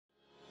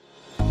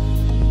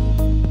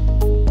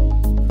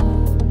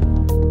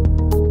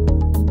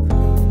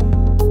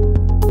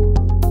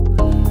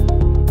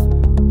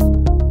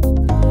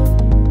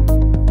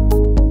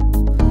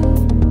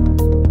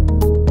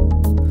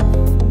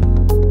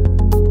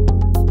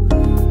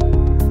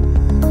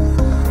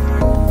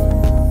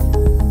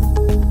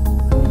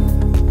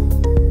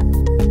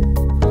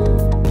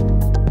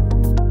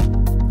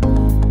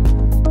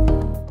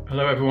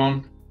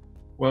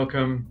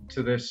welcome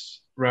to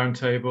this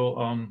roundtable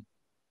on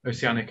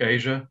Oceanic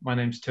Asia. My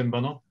name's Tim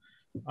Bunnell.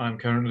 I'm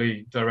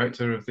currently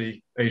director of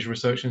the Asia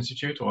Research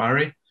Institute, or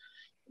ARI,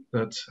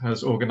 that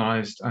has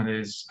organized and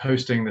is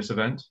hosting this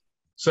event.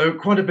 So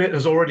quite a bit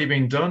has already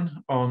been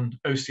done on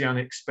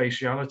oceanic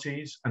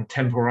spatialities and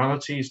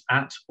temporalities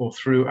at or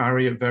through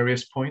ARI at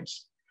various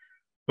points,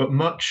 but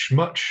much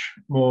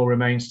more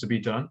remains to be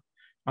done.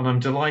 And I'm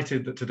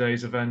delighted that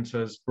today's event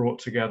has brought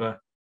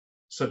together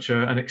such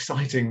an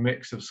exciting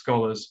mix of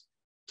scholars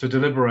to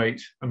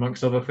deliberate,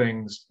 amongst other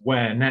things,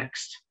 where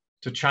next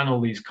to channel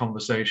these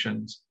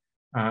conversations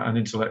and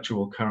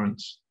intellectual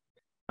currents.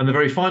 And the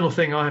very final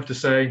thing I have to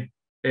say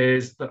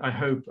is that I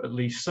hope at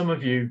least some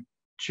of you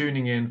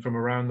tuning in from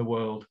around the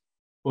world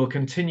will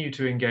continue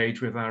to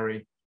engage with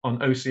ARI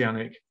on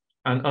oceanic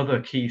and other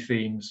key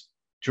themes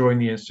during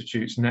the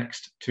Institute's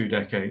next 2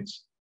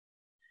 decades.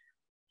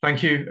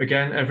 Thank you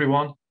again,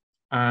 everyone.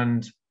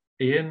 And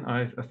Ian,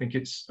 I think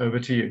it's over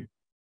to you.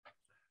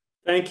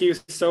 Thank you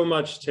so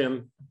much,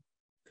 Tim.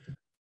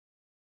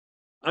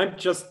 I'm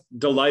just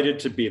delighted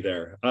to be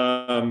there.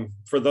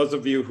 For those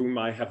of you whom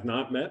I have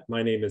not met,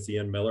 my name is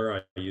Ian Miller.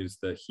 I use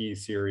the he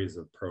series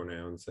of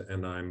pronouns,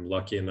 and I'm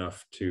lucky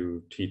enough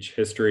to teach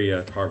history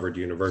at Harvard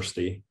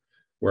University,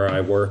 where I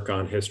work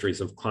on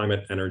histories of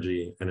climate,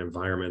 energy, and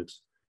environment,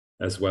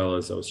 as well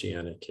as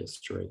oceanic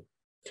history.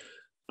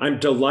 I'm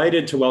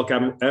delighted to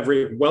welcome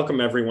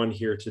everyone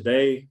here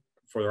today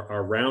for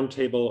our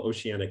roundtable,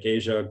 Oceanic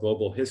Asia,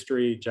 Global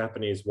History,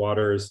 Japanese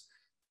Waters,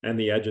 and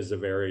the Edges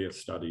of Area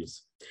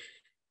Studies.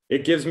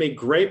 It gives me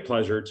great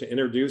pleasure to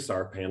introduce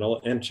our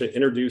panel and to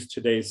introduce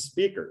today's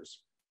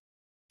speakers.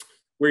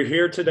 We're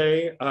here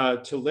today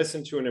to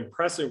listen to an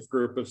impressive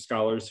group of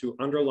scholars who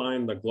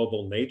underline the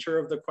global nature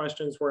of the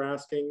questions we're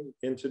asking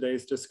in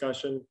today's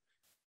discussion,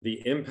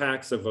 the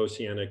impacts of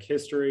oceanic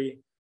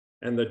history,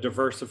 and the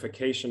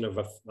diversification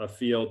of a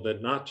field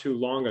that not too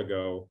long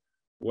ago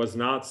was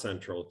not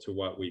central to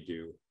what we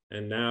do,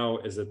 and now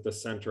is at the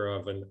center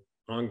of an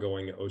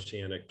ongoing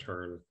oceanic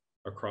turn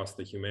across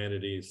the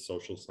humanities,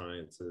 social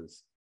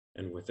sciences,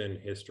 and within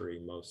history,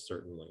 most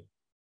certainly.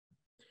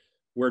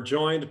 We're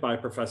joined by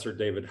Professor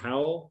David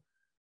Howell,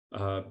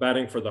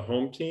 batting for the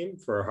home team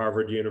for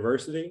Harvard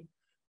University,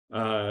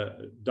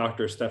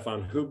 Dr.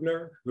 Stefan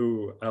Hübner,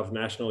 who of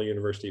National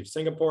University of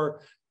Singapore,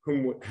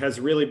 whom has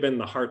really been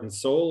the heart and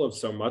soul of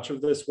so much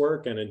of this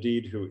work, and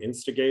indeed who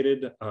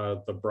instigated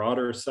the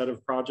broader set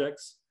of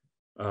projects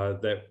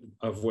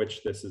of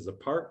which this is a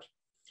part.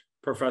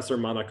 Professor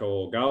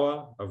Manako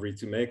Ogawa of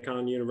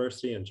Ritsumeikan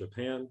University in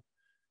Japan,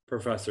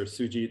 Professor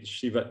Sujit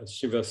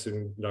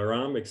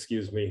Shivasundaram,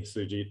 excuse me,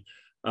 Sujit,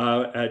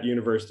 at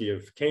University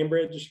of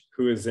Cambridge,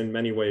 who is in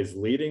many ways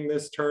leading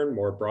this turn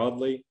more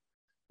broadly,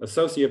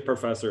 Associate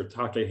Professor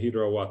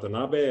Takehiro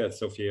Watanabe at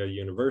Sophia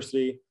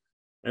University,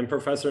 and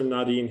Professor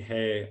Nadine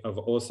Hei of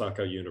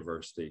Osaka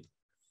University.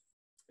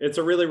 It's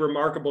a really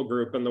remarkable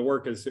group, and the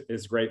work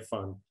is great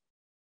fun.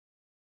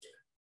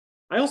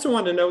 I also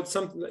want to note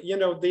something,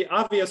 the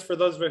obvious for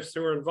those of us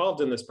who are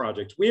involved in this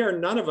project. We are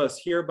none of us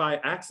here by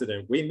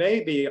accident. We may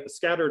be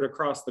scattered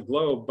across the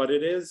globe, but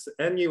it is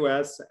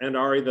NUS and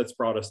ARI that's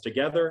brought us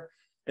together.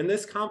 And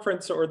this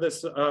conference or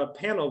this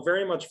panel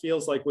very much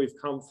feels like we've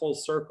come full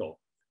circle.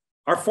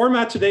 Our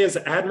format today is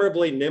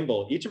admirably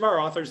nimble. Each of our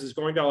authors is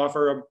going to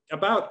offer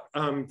about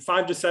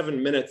 5 to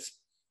 7 minutes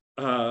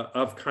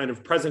of kind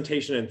of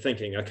presentation and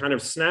thinking, a kind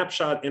of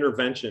snapshot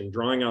intervention,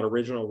 drawing out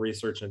original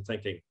research and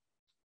thinking.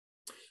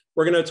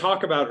 We're going to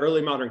talk about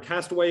early modern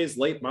castaways,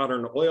 late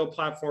modern oil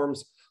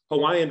platforms,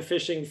 Hawaiian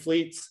fishing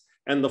fleets,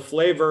 and the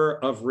flavor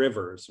of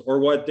rivers, or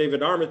what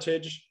David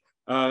Armitage,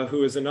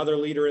 who is another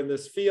leader in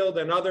this field,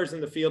 and others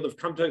in the field have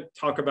come to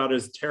talk about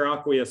as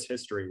terraqueous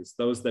histories,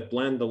 those that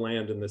blend the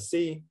land and the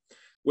sea,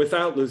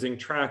 without losing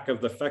track of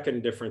the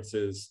fecund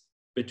differences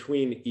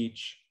between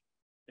each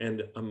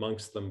and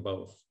amongst them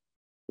both.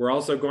 We're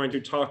also going to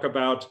talk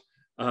about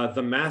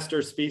the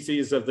master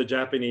species of the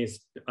Japanese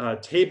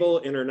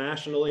table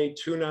internationally,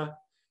 tuna,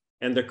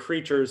 and the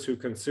creatures who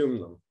consume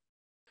them.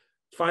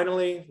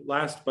 Finally,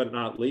 last but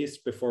not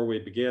least, before we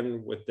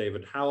begin with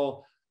David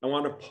Howell, I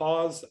want to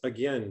pause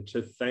again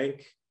to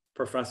thank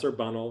Professor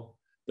Bunnell,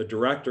 the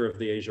director of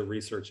the Asia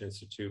Research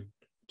Institute,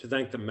 to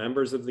thank the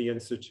members of the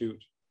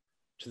Institute,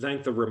 to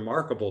thank the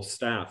remarkable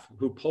staff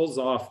who pulls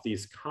off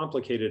these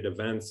complicated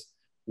events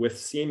with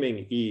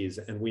seeming ease,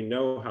 and we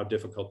know how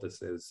difficult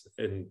this is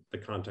in the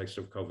context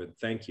of COVID.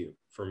 Thank you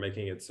for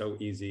making it so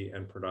easy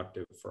and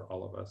productive for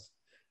all of us.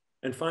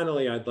 And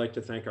finally, I'd like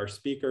to thank our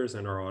speakers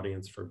and our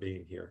audience for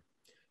being here.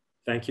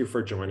 Thank you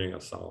for joining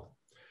us all.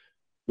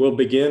 We'll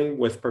begin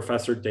with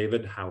Professor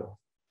David Howell.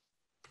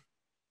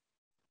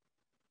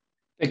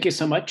 Thank you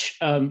so much,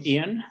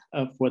 Ian,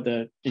 for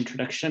the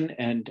introduction,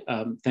 and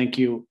thank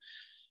you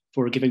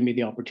for giving me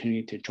the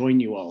opportunity to join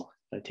you all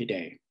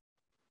today.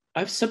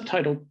 I've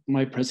subtitled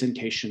my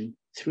presentation,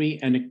 3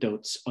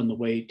 Anecdotes on the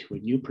Way to a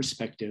New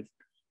Perspective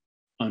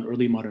on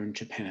Early Modern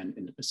Japan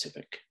in the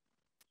Pacific.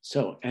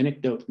 So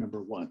anecdote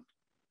number 1.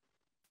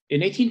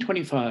 In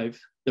 1825,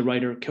 the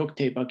writer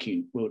Kyoktae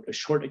Bakin wrote a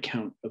short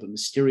account of a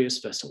mysterious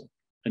vessel,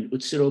 an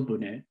utsuro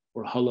bune,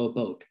 or hollow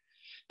boat,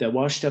 that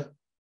washed up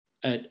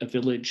at a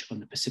village on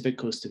the Pacific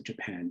coast of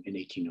Japan in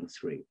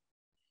 1803.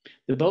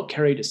 The boat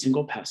carried a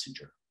single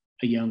passenger,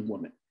 a young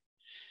woman.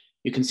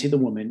 You can see the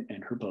woman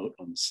and her boat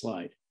on the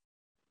slide.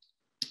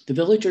 The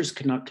villagers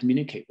could not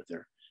communicate with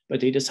her, but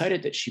they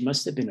decided that she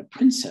must have been a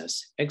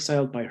princess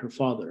exiled by her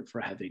father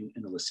for having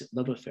an illicit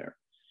love affair.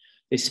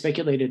 They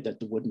speculated that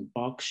the wooden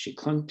box she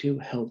clung to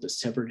held the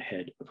severed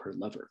head of her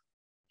lover.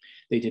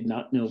 They did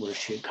not know where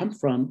she had come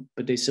from,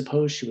 but they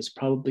supposed she was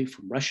probably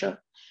from Russia,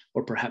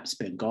 or perhaps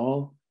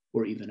Bengal,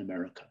 or even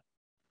America.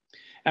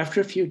 After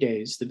a few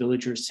days, the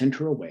villagers sent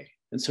her away,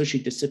 and so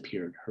she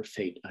disappeared, her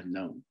fate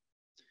unknown.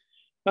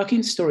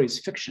 Bakin's story is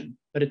fiction,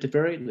 but at the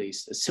very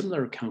least, a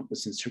similar account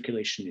was in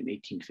circulation in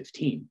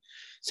 1815.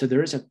 So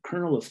there is a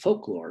kernel of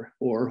folklore,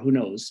 or who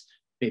knows,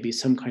 maybe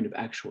some kind of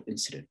actual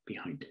incident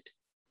behind it.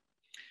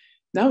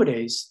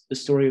 Nowadays, the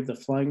story of the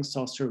flying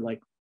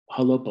saucer-like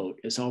hollow boat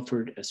is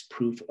offered as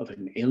proof of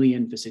an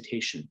alien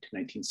visitation to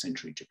 19th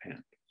century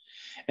Japan,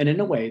 and in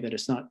a way that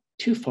is not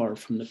too far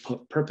from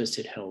the purpose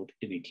it held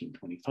in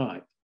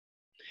 1825.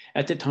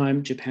 At the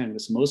time, Japan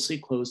was mostly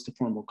closed to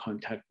formal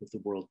contact with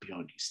the world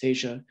beyond East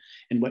Asia,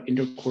 and what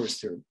intercourse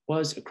there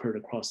was occurred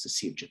across the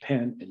Sea of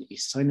Japan and the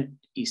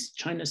East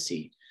China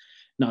Sea,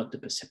 not the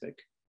Pacific.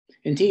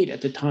 Indeed,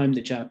 at the time,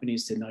 the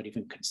Japanese did not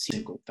even conceive a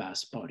single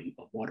vast body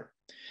of water.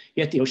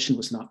 Yet the ocean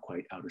was not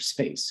quite outer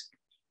space.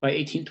 By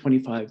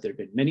 1825, there had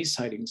been many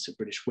sightings of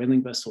British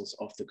whaling vessels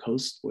off the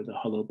coast where the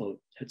hollow boat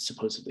had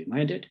supposedly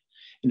landed,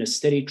 and a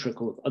steady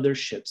trickle of other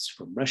ships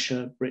from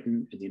Russia,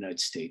 Britain, and the United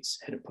States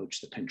had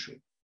approached the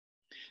country.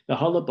 The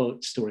hollow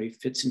boat story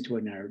fits into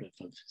a narrative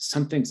of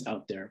something's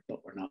out there,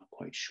 but we're not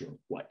quite sure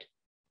what.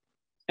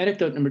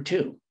 Anecdote number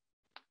 2.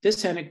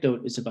 This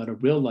anecdote is about a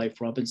real-life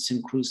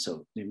Robinson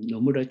Crusoe named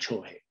Nomura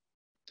Chohei.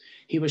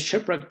 He was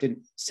shipwrecked in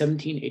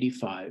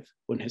 1785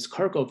 when his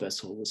cargo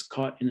vessel was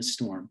caught in a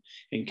storm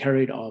and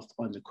carried off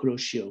on the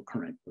Kuroshio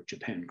Current, or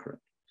Japan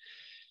Current.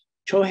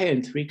 Chohei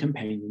and 3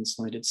 companions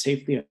landed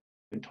safely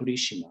on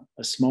Torishima,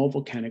 a small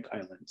volcanic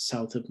island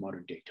south of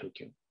modern-day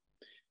Tokyo.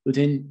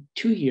 Within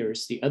 2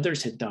 years, the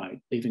others had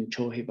died, leaving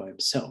Chohei by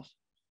himself.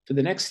 For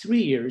the next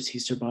 3 years, he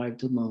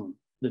survived alone,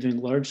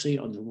 living largely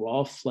on the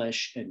raw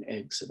flesh and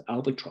eggs of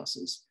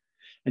albatrosses,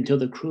 until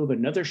the crew of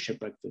another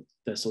shipwrecked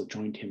vessel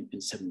joined him in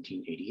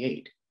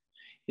 1788.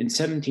 In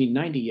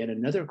 1790, yet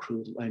another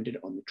crew landed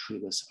on the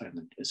treeless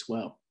island as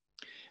well.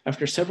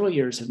 After several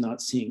years of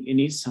not seeing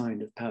any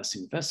sign of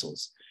passing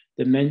vessels,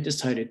 the men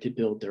decided to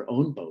build their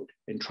own boat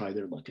and try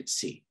their luck at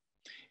sea.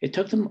 It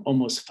took them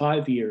almost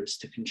 5 years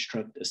to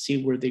construct a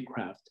seaworthy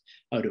craft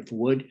out of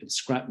wood and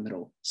scrap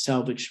metal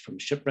salvaged from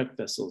shipwrecked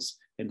vessels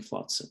and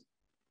flotsam.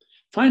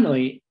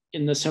 Finally,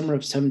 in the summer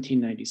of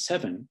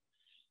 1797,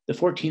 the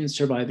 14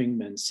 surviving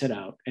men set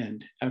out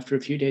and, after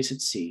a few days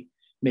at sea,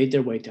 made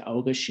their way to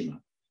Aogashima,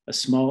 a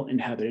small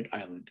inhabited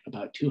island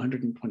about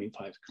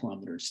 225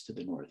 kilometers to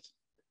the north.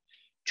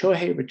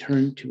 Chohei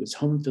returned to his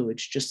home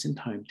village just in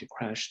time to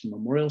crash the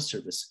memorial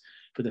service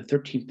for the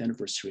 13th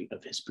anniversary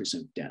of his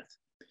presumed death.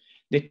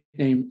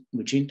 Nicknamed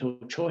Mujinto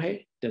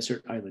Chohei,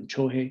 Desert Island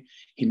Chohei,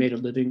 he made a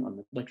living on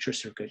the lecture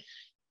circuit,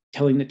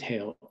 telling the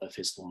tale of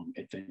his long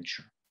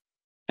adventure.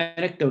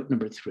 Anecdote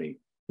number 3.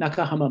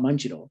 Nakahama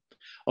Manjiro,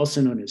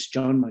 also known as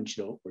John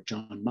Manjiro or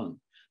John Mung,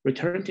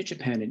 returned to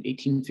Japan in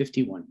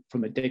 1851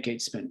 from a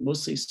decade spent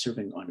mostly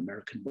serving on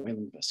American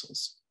whaling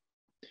vessels.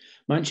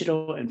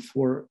 Manjiro and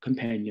 4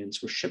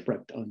 companions were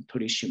shipwrecked on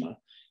Torishima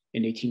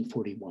in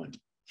 1841,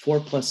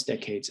 4+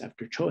 decades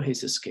after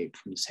Chohei's escape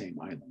from the same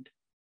island.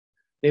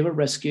 They were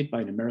rescued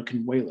by an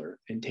American whaler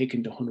and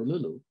taken to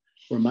Honolulu,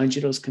 where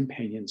Manjiro's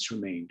companions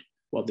remained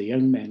while the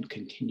young men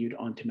continued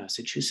on to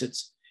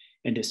Massachusetts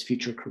and his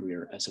future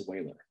career as a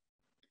whaler.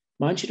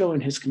 Manjiro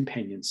and his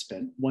companions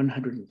spent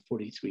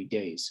 143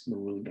 days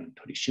marooned on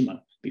Torishima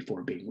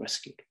before being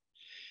rescued.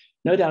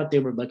 No doubt they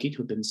were lucky to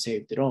have been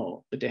saved at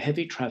all, but the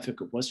heavy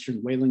traffic of Western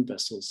whaling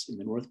vessels in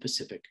the North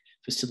Pacific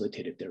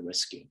facilitated their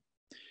rescue.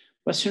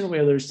 Western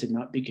whalers did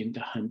not begin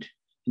to hunt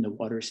in the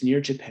waters near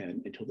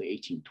Japan until the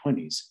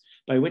 1820s,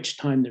 by which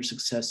time their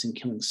success in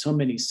killing so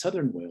many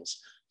southern whales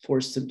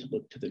forced them to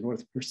look to the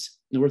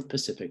North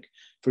Pacific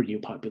for new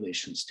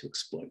populations to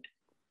exploit.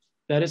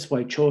 That is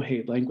why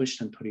Chohei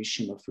languished on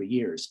Torishima for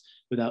years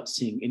without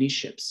seeing any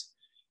ships,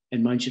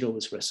 and Manjiro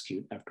was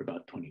rescued after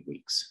about 20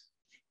 weeks.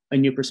 A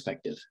new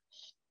perspective.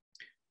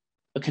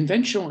 A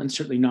conventional and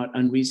certainly not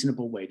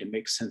unreasonable way to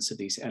make sense of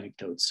these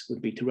anecdotes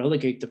would be to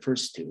relegate the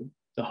first 2,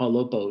 the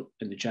hollow boat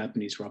and the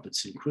Japanese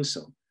Robinson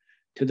Crusoe,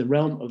 to the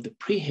realm of the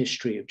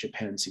prehistory of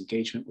Japan's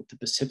engagement with the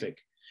Pacific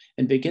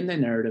and begin the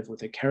narrative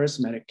with a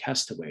charismatic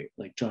castaway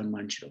like John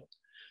Manjiro,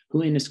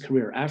 who in his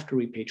career after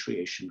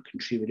repatriation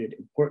contributed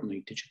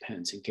importantly to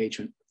Japan's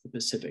engagement with the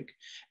Pacific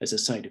as a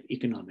site of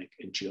economic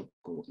and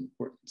geopolitical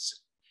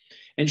importance.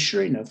 And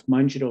sure enough,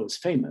 Manjiro is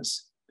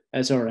famous,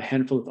 as are a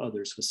handful of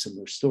others with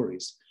similar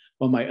stories,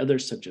 while my other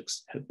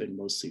subjects have been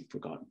mostly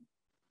forgotten.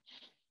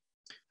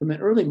 From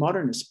an early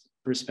modernist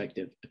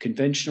perspective, a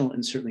conventional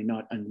and certainly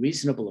not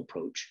unreasonable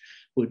approach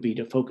would be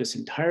to focus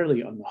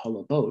entirely on the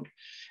hollow boat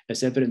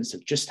as evidence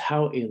of just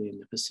how alien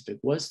the Pacific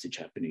was to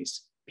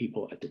Japanese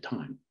people at the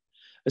time.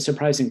 A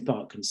surprising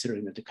thought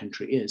considering that the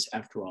country is,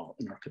 after all,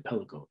 an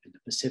archipelago in the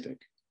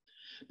Pacific.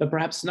 But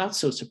perhaps not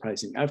so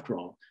surprising after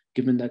all,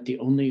 given that the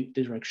only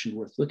direction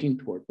worth looking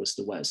toward was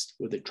the West,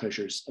 where the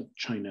treasures of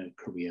China,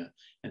 Korea,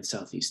 and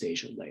Southeast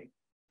Asia lay.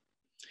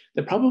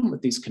 The problem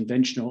with these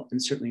conventional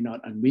and certainly not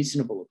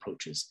unreasonable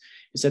approaches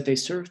is that they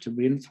serve to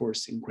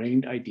reinforce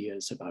ingrained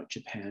ideas about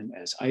Japan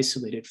as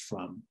isolated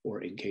from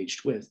or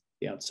engaged with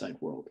the outside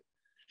world.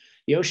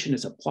 The ocean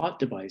is a plot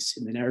device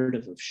in the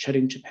narrative of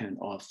shutting Japan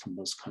off from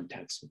most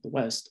contacts with the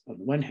West on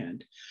the one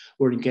hand,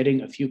 or in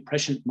getting a few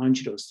prescient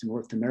manjiros to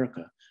North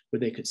America where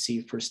they could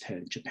see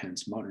firsthand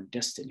Japan's modern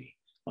destiny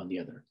on the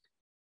other.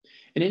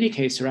 In any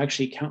case, there are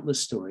actually countless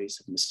stories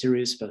of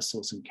mysterious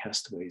vessels and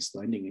castaways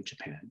landing in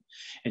Japan,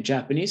 and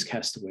Japanese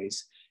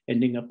castaways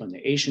ending up on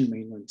the Asian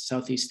mainland,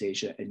 Southeast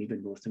Asia, and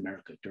even North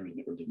America during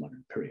the early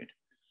modern period.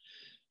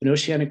 An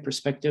oceanic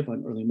perspective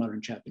on early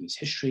modern Japanese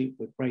history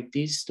would write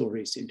these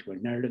stories into a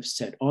narrative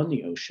set on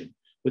the ocean,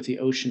 with the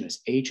ocean as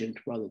agent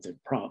rather than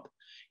prop,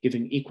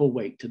 giving equal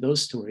weight to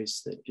those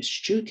stories that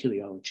eschew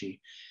teleology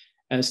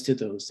as to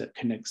those that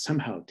connect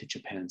somehow to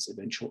Japan's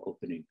eventual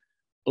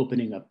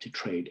opening up to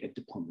trade and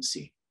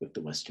diplomacy with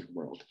the Western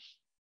world.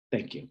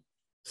 Thank you.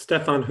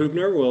 Stefan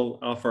Hübner will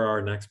offer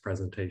our next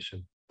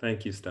presentation.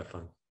 Thank you,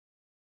 Stefan.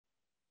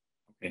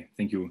 Okay,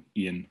 thank you,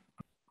 Ian.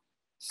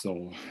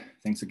 So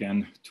thanks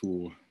again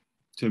to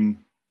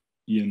Tim,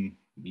 Ian,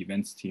 the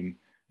events team,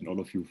 and all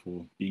of you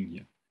for being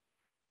here.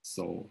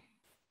 So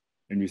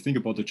when we think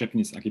about the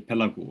Japanese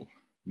archipelago,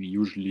 we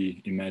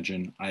usually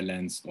imagine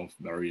islands of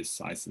various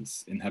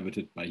sizes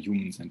inhabited by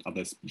humans and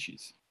other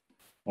species.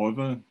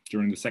 However,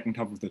 during the second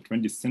half of the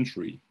 20th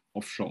century,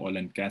 offshore oil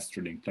and gas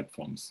drilling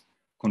platforms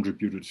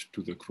contributed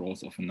to the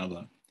growth of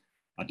another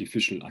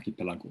artificial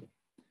archipelago,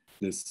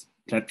 this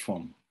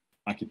platform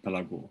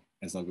archipelago,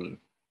 as I will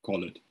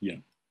call it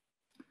here.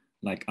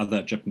 Like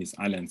other Japanese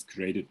islands,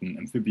 created an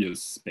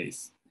amphibious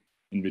space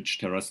in which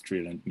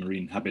terrestrial and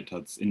marine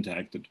habitats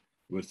interacted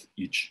with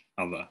each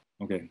other.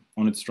 Okay,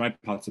 on its dry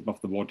parts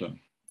above the water,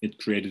 it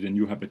created a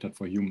new habitat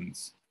for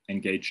humans,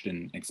 engaged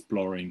in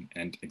exploring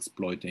and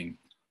exploiting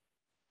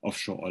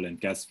offshore oil and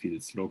gas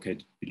fields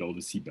located below the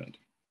seabed.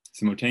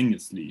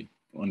 Simultaneously,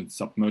 on its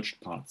submerged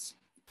parts,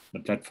 the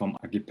platform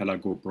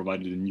archipelago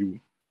provided a new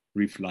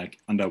reef-like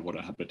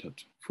underwater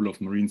habitat full of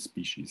marine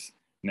species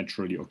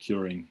naturally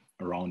occurring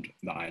around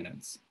the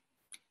islands,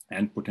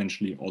 and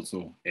potentially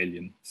also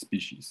alien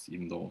species,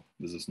 even though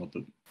this is not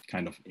the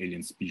kind of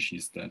alien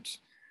species that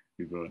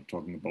we were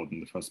talking about in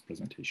the first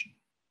presentation.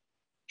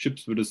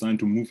 Ships were designed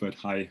to move at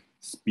high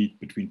speed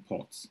between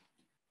ports.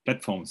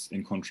 Platforms,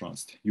 in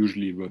contrast,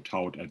 usually were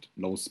towed at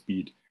low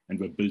speed and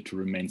were built to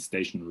remain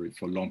stationary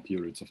for long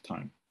periods of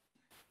time.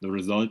 The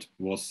result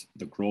was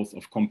the growth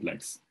of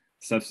complex,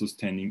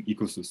 self-sustaining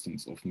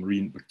ecosystems of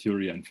marine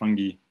bacteria and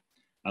fungi,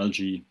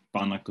 algae,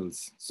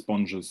 barnacles,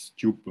 sponges,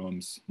 tube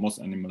worms, moss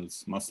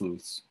animals,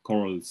 mussels,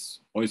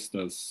 corals,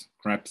 oysters,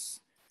 crabs,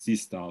 sea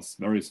stars,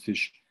 various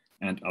fish,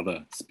 and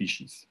other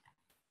species.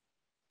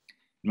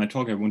 In my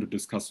talk, I want to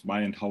discuss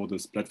why and how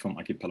this platform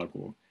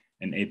archipelago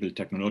enabled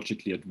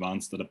technologically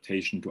advanced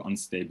adaptation to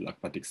unstable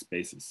aquatic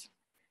spaces,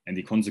 and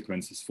the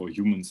consequences for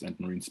humans and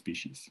marine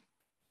species.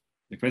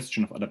 The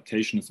question of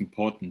adaptation is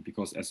important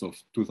because as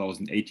of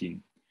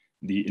 2018,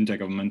 the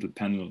Intergovernmental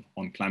Panel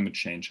on Climate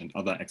Change and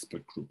other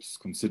expert groups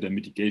consider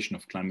mitigation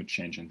of climate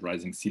change and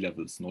rising sea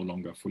levels no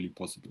longer fully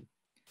possible.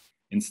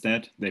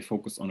 Instead, they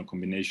focus on a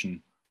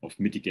combination of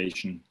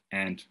mitigation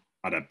and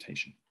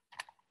adaptation.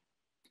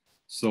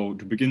 So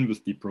to begin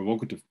with the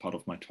provocative part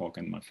of my talk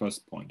and my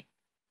first point,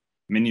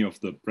 many of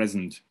the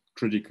present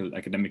critical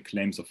academic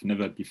claims of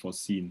never before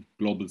seen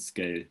global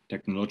scale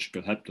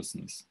technological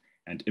helplessness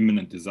and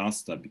imminent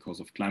disaster because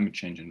of climate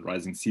change and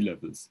rising sea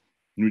levels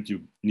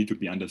need to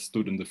be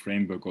understood in the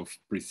framework of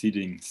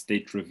preceding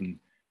state-driven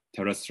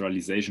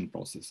terrestrialization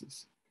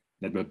processes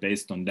that were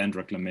based on land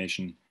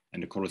reclamation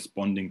and a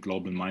corresponding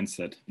global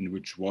mindset in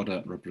which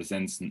water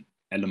represents an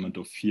element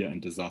of fear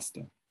and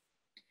disaster.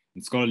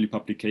 In scholarly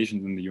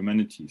publications in the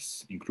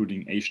humanities,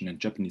 including Asian and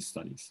Japanese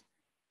studies,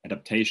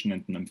 adaptation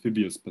and an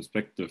amphibious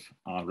perspective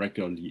are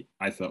regularly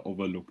either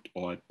overlooked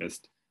or at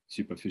best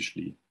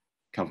superficially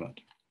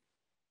covered.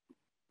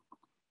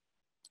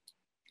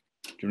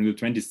 During the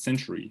 20th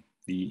century,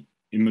 the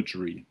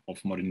imagery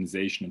of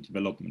modernization and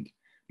development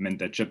meant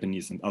that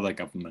Japanese and other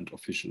government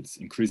officials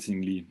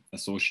increasingly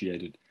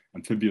associated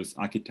amphibious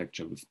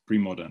architecture with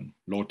pre-modern,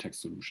 low-tech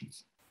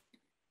solutions.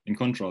 In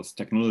contrast,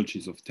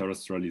 technologies of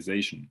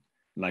terrestrialization,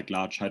 like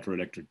large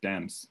hydroelectric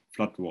dams,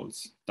 flood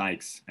walls,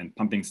 dikes, and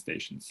pumping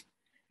stations,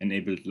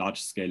 enabled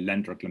large-scale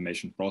land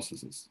reclamation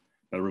processes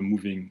by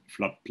removing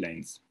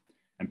floodplains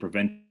and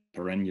preventing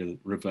perennial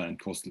river and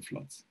coastal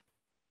floods.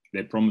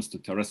 They promised a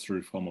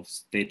terrestrial form of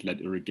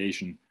state-led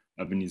irrigation,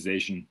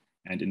 urbanization,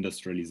 and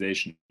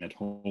industrialization at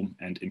home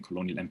and in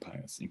colonial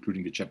empires,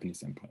 including the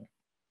Japanese Empire.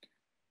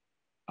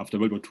 After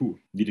World War II,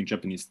 leading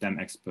Japanese STEM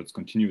experts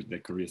continued their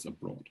careers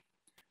abroad.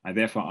 I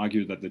therefore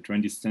argue that the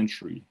 20th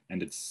century,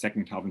 and its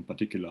second half in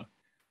particular,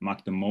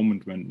 marked the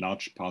moment when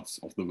large parts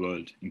of the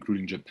world,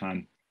 including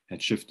Japan,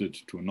 had shifted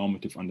to a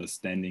normative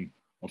understanding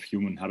of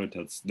human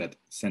habitats that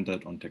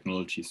centered on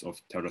technologies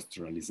of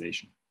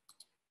terrestrialization.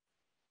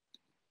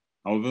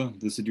 However,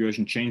 the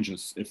situation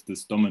changes if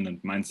this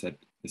dominant mindset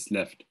is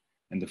left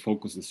and the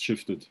focus is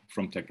shifted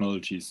from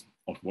technologies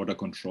of water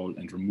control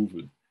and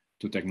removal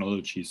to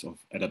technologies of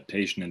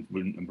adaptation and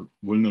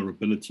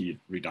vulnerability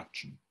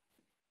reduction,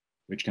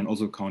 which can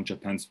also count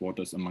Japan's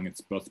waters among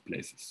its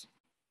birthplaces.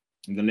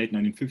 In the late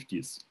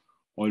 1950s,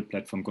 oil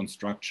platform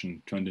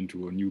construction turned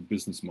into a new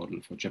business model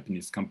for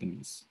Japanese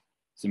companies,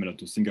 similar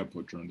to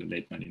Singapore during the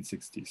late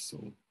 1960s.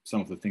 So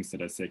some of the things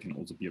that I say can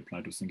also be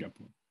applied to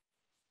Singapore.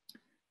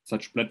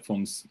 Such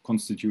platforms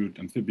constituted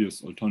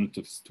amphibious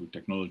alternatives to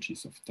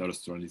technologies of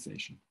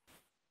terrestrialization.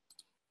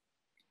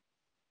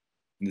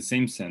 In the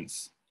same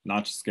sense,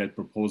 large-scale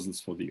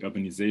proposals for the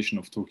urbanization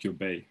of Tokyo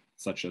Bay,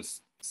 such as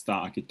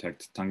star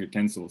architect Tange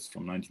Kenzo's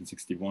from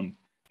 1961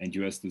 and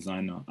US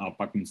designer R.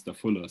 Buckminster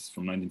Fuller's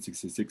from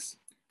 1966,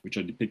 which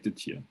are depicted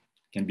here,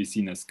 can be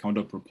seen as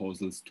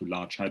counter-proposals to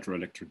large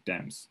hydroelectric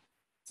dams,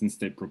 since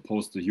they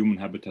propose the human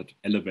habitat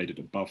elevated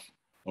above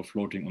or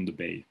floating on the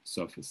bay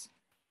surface,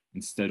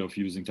 instead of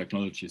using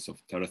technologies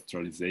of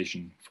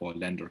terrestrialization for a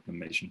land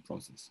reclamation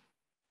process.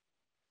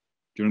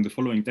 During the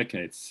following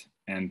decades,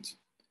 and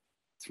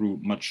through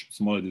much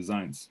smaller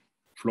designs,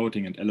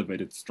 floating and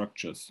elevated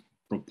structures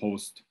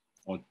proposed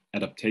or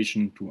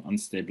adaptation to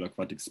unstable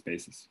aquatic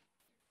spaces.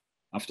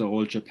 After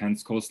all,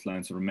 Japan's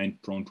coastlines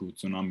remained prone to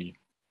tsunami,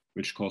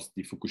 which caused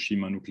the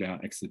Fukushima nuclear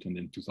accident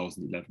in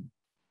 2011.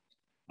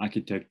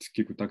 Architect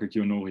Kikutake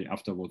Kiyonori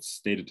afterwards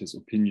stated his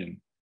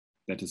opinion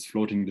that his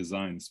floating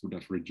designs would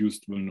have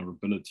reduced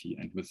vulnerability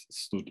and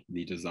withstood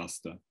the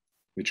disaster,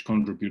 which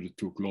contributed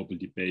to a global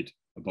debate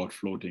about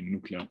floating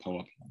nuclear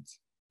power plants.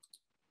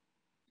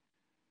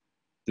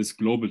 This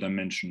global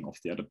dimension of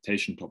the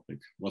adaptation topic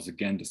was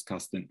again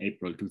discussed in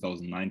April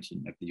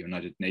 2019 at the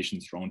United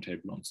Nations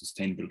Roundtable on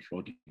Sustainable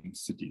Floating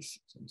Cities,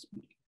 so to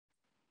speak.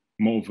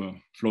 Moreover,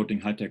 floating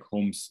high-tech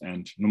homes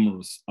and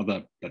numerous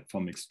other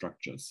platformic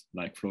structures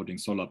like floating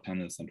solar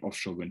panels and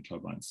offshore wind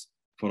turbines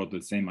followed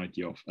the same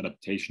idea of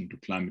adaptation to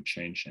climate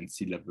change and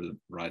sea level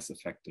rise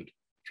affected,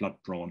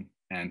 flood-prone,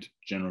 and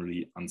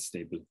generally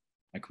unstable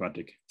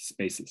aquatic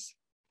spaces.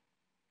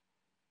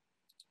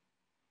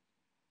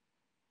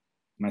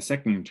 My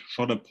second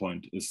shorter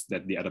point is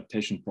that the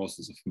adaptation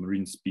process of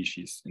marine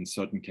species in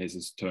certain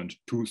cases turned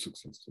too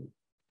successful.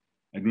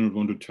 I do not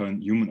want to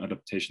turn human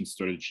adaptation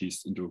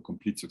strategies into a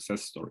complete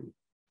success story,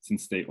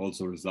 since they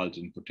also result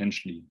in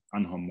potentially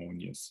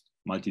unharmonious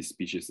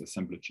multi-species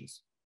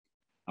assemblages.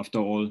 After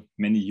all,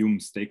 many human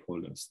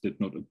stakeholders did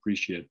not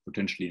appreciate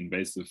potentially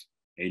invasive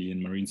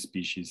alien marine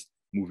species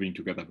moving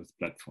together with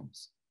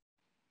platforms.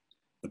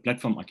 The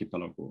platform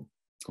archipelago,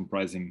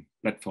 comprising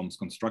platforms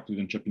constructed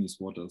in Japanese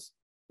waters,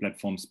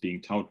 platforms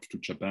being towed to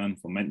Japan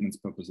for maintenance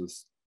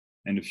purposes,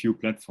 and a few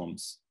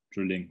platforms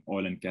drilling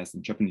oil and gas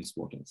in Japanese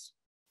waters,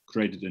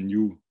 created a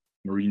new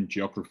marine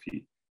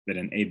geography that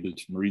enabled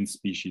marine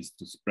species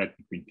to spread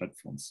between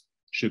platforms,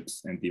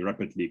 ships, and the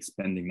rapidly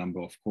expanding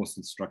number of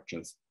coastal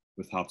structures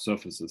with hard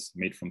surfaces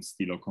made from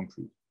steel or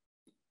concrete.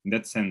 In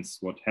that sense,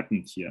 what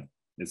happened here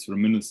is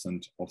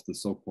reminiscent of the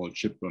so-called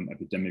shipworm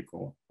epidemic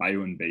or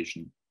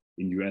bioinvasion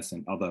in US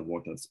and other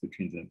waters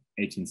between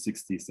the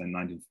 1860s and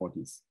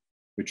 1940s,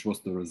 which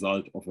was the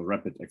result of a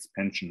rapid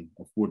expansion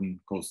of wooden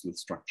coastal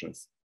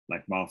structures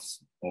like wharfs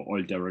or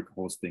oil derrick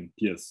hosting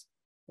piers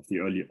of the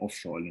early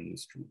offshore oil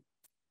industry,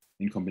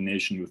 in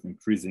combination with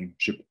increasing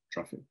ship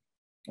traffic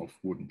of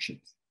wooden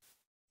ships.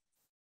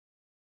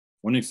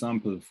 One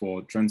example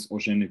for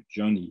transoceanic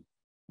journey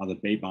are the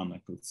bay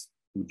barnacles,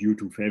 who due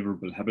to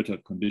favorable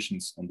habitat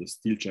conditions on the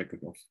steel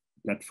jacket of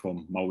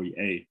platform Maui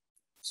A,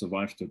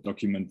 survived the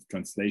documented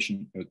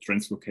translocation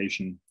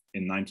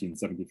in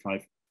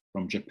 1975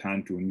 from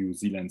Japan to New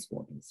Zealand's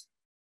waters.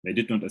 They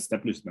did not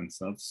establish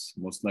themselves,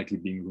 most likely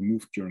being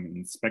removed during an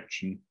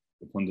inspection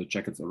upon the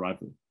jacket's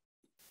arrival.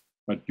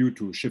 But due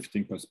to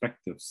shifting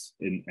perspectives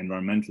in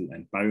environmental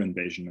and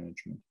bioinvasion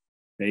management,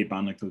 bay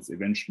barnacles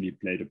eventually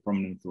played a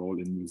prominent role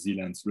in New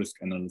Zealand's risk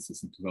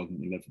analysis in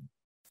 2011.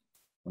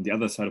 On the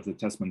other side of the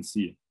Tasman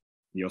Sea,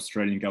 the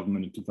Australian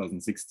government in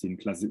 2016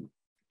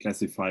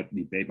 classified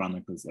the bay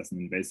barnacles as an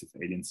invasive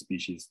alien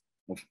species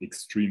of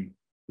extreme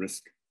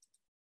risk.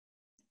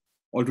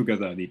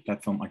 Altogether, the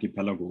platform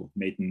archipelago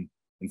made an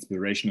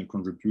inspirational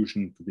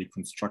contribution to the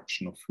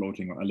construction of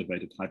floating or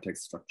elevated high-tech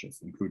structures,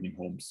 including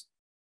homes,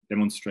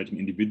 demonstrating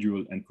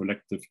individual and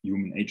collective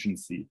human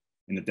agency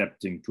in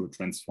adapting to a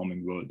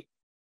transforming world.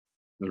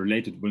 The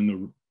related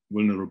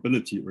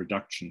vulnerability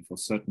reduction for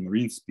certain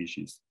marine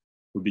species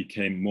who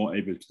became more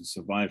able to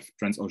survive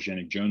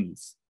transoceanic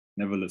journeys,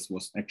 nevertheless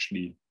was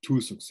actually too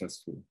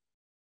successful,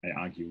 I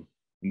argue,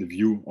 in the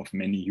view of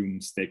many human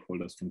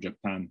stakeholders from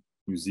Japan,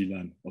 New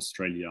Zealand,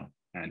 Australia,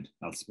 and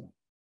elsewhere.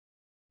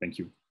 Thank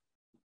you.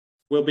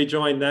 We'll be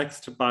joined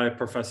next by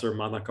Professor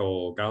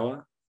Manako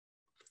Ogawa,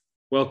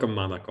 Welcome,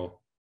 Manako.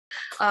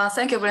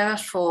 Thank you very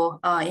much for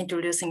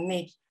introducing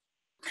me.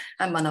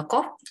 I'm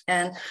Manako,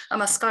 and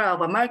I'm a scholar of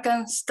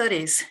American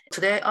studies.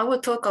 Today, I will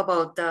talk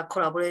about the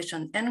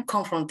collaboration and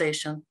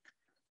confrontation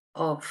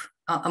of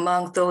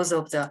among those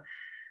of the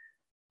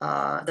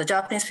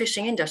Japanese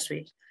fishing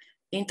industry,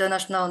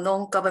 international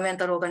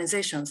non-governmental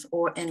organizations,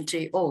 or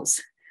NGOs,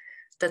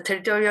 the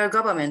territorial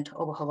government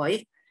of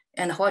Hawaii,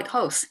 and White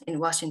House in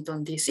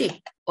Washington,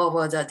 D.C.,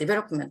 over the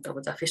development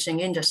of the fishing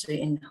industry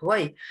in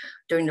Hawaii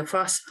during the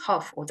first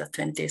half of the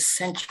 20th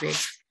century.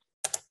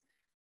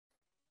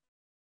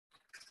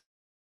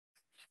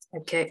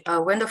 Okay,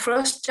 when the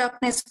first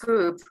Japanese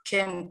group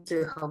came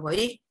to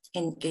Hawaii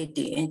in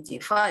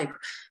 1885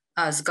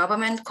 as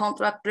government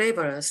contract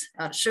laborers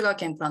at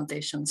sugarcane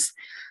plantations,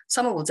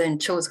 some of them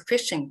chose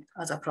fishing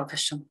as a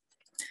profession.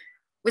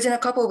 Within a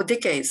couple of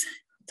decades,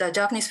 the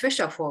Japanese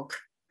fisher folk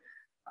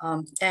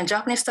and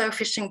Japanese-style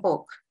fishing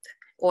boat,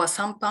 or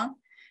sampan,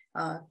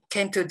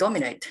 came to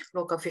dominate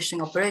local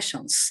fishing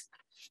operations.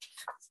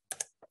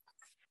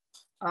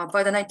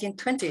 By the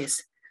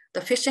 1920s,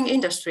 the fishing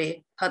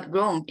industry had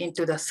grown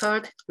into the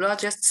third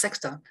largest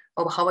sector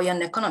of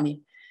Hawaiian economy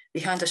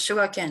behind the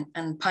sugarcane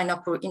and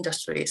pineapple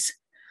industries.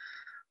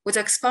 With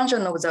the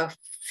expansion of the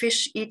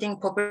fish-eating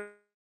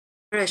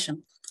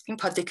population, in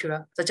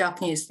particular, the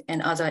Japanese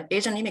and other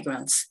Asian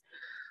immigrants,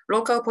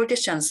 local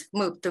politicians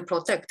moved to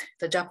protect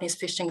the Japanese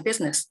fishing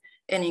business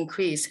and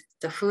increase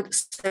the food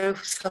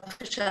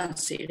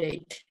self-sufficiency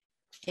rate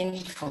in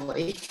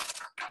Hawaii.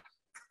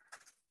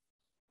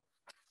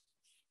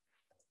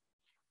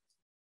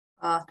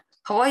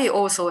 Hawaii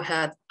also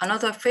had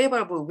another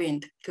favorable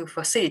wind to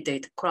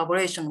facilitate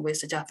collaboration with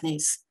the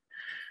Japanese.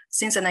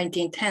 Since the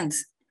 1910s,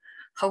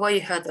 Hawaii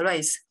had a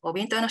rise of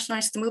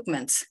internationalist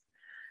movements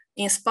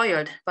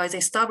inspired by the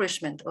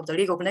establishment of the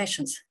League of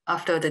Nations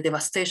after the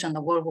devastation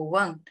of World War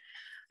I.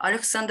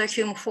 Alexander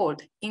Hume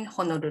Ford in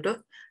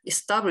Honolulu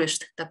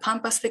established the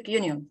Pan-Pacific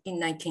Union in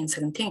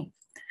 1917.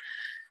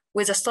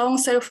 With a strong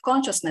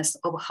self-consciousness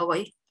of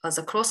Hawaii as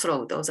a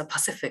crossroad of the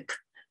Pacific,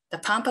 the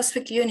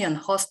Pan-Pacific Union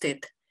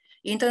hosted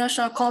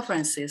international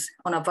conferences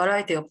on a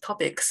variety of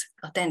topics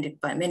attended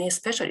by many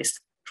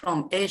specialists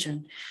from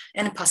Asian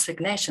and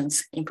Pacific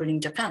nations, including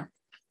Japan.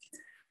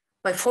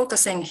 By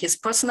using his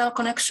personal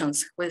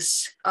connections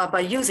with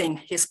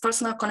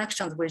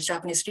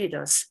Japanese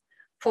leaders,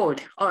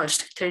 Ford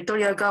urged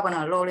Territorial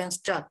Governor Lawrence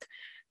Judd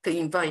to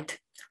invite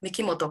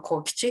Mikimoto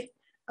Kokichi,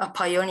 a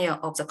pioneer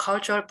of the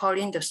cultural pearl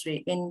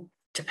industry in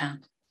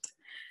Japan.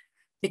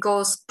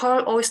 Because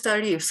pearl oyster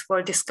leaves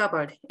were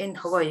discovered in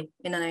Hawaii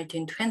in the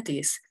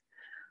 1920s,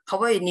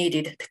 Hawaii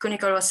needed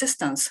technical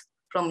assistance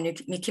from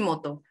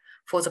Mikimoto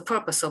for the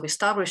purpose of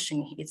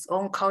establishing its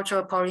own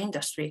cultural pearl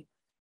industry.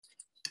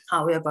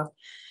 However,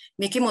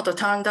 Mikimoto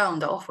turned down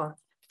the offer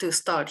to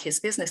start his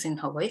business in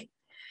Hawaii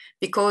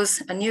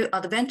because a new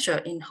adventure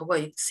in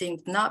Hawaii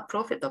seemed not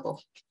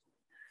profitable.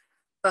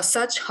 But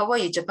such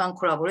Hawaii-Japan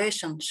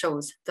collaboration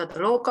shows that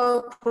the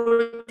local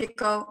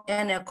political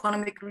and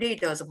economic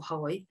leaders of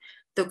Hawaii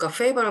took a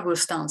favorable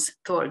stance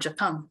toward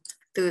Japan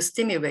to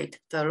stimulate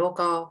the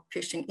local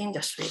fishing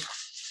industry.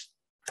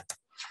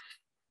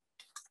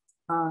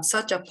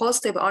 Such a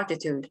positive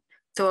attitude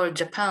toward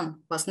Japan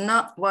was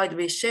not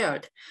widely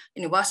shared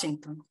in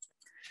Washington.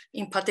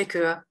 In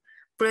particular,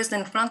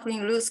 President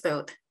Franklin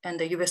Roosevelt and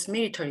the US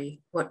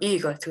military were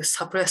eager to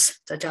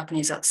suppress the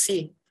Japanese at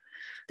sea.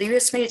 The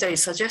US military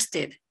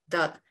suggested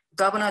that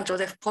Governor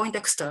Joseph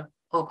Poindexter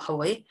of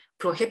Hawaii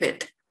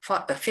prohibit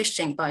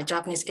fishing by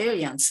Japanese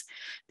aliens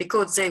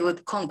because they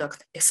would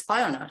conduct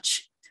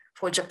espionage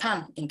for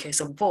Japan in case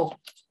of war.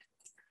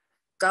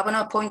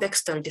 Governor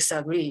Poindexter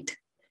disagreed.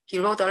 He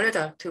wrote a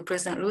letter to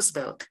President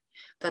Roosevelt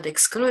that the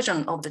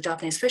exclusion of the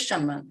Japanese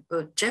fishermen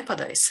would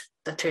jeopardize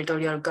the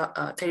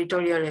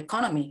territorial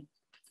economy.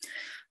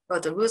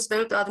 But the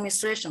Roosevelt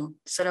administration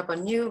set up a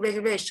new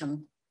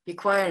regulation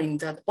requiring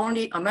that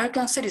only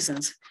American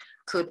citizens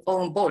could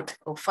own a boat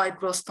of 5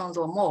 gross tons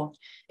or more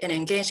and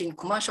engage in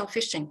commercial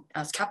fishing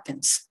as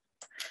captains.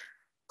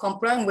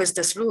 Complying with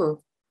this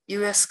rule,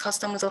 US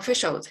customs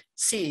officials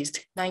seized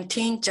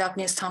 19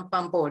 Japanese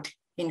sampan boats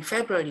in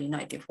February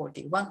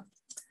 1941.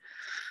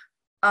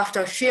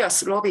 After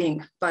fierce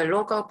lobbying by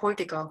local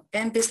political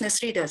and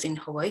business leaders in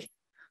Hawaii,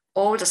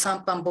 all the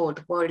sampan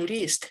boats were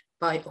released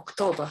by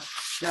October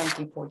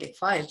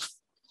 1945.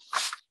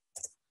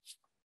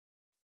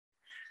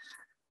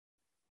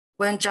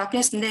 When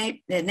Japanese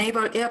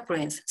naval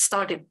airplanes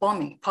started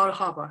bombing Pearl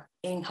Harbor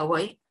in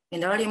Hawaii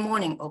in the early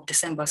morning of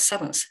December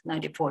 7th,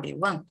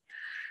 1941,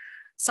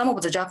 some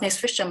of the Japanese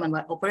fishermen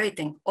were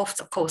operating off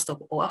the coast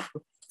of Oahu,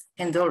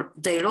 and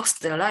they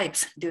lost their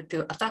lives due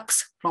to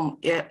attacks from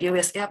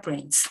US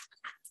airplanes.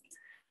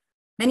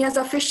 Many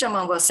other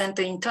fishermen were sent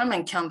to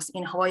internment camps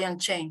in Hawaiian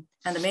chain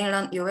and the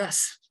mainland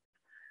US.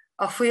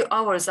 A few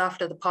hours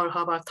after the Pearl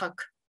Harbor attack,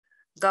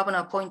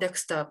 Governor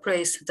Poindexter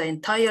placed the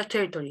entire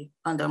territory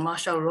under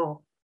martial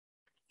law.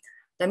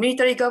 The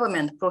military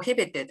government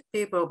prohibited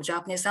people of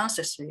Japanese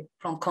ancestry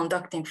from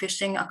conducting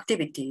fishing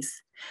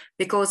activities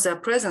because their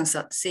presence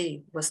at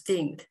sea was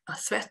deemed a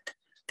threat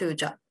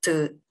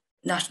to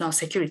national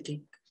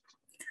security.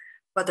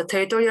 But the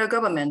territorial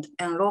government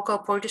and local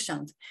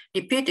politicians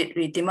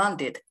repeatedly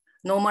demanded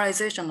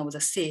normalization of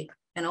the sea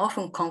and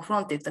often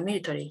confronted the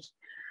military.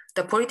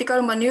 The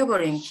political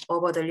maneuvering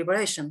over the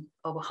liberation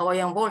of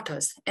Hawaiian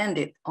waters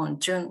ended on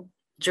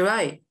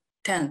July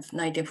 10,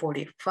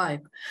 1945,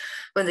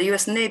 when the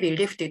US Navy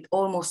lifted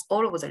almost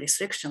all of the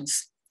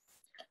restrictions.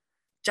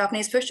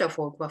 Japanese fisher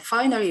folk were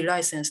finally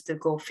licensed to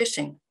go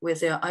fishing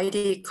with their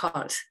ID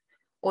cards,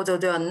 although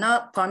they are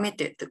not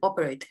permitted to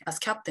operate as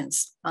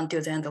captains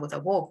until the end of the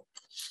war.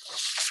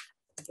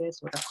 Here's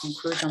what the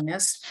conclusion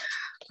is.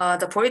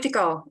 The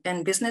political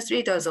and business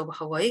leaders of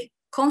Hawaii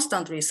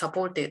constantly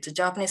supported the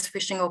Japanese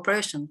fishing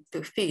operation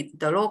to feed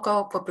the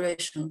local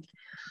population.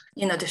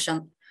 In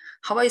addition,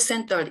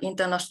 Hawaii-centered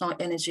international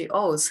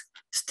NGOs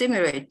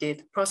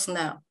stimulated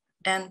personnel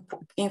and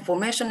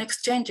information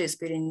exchanges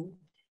between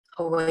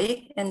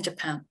Hawaii and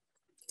Japan.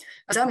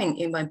 As I mean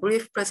in my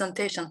brief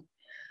presentation,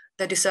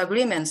 the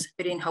disagreements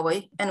between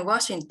Hawaii and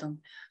Washington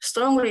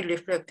strongly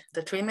reflect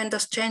the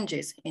tremendous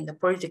changes in the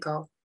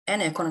political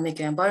and economic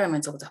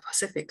environments of the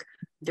Pacific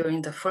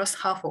during the first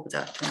half of the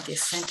 20th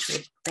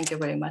century. Thank you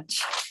very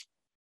much.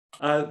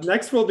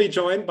 Next, we'll be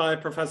joined by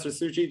Professor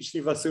Sujit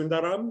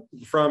Sivasundaram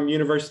from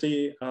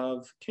University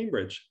of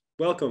Cambridge.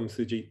 Welcome,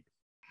 Sujit.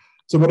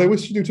 So what I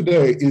wish to do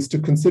today is to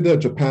consider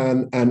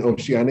Japan and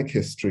oceanic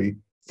history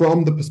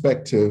from the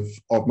perspective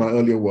of my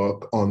earlier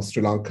work on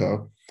Sri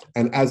Lanka,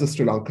 and as a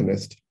Sri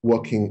Lankanist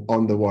working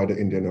on the wider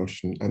Indian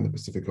Ocean and the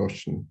Pacific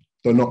Ocean,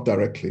 though not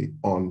directly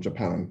on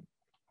Japan.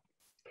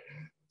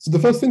 So the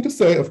first thing to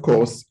say, of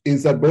course,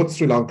 is that both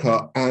Sri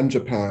Lanka and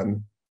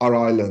Japan are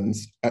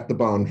islands at the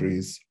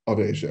boundaries of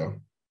Asia.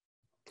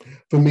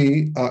 For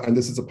me, and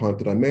this is a point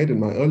that I made in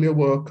my earlier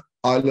work,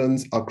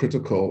 islands are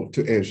critical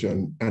to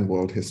Asian and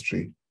world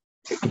history.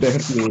 They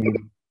have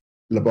been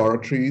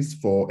laboratories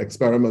for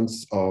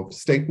experiments of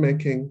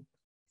state-making,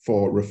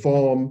 for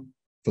reform,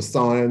 for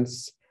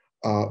science,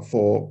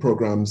 for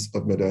programs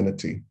of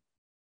modernity.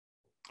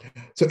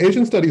 So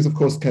Asian studies, of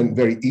course, can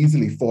very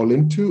easily fall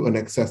into an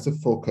excessive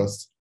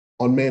focus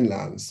on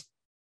mainlands.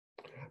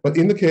 But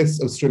in the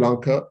case of Sri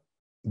Lanka,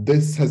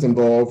 this has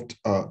involved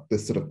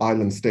this sort of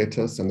island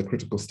status and the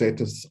critical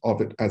status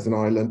of it as an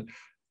island,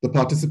 the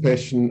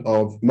participation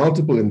of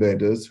multiple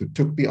invaders who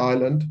took the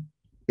island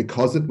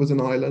because it was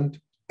an island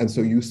and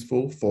so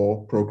useful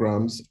for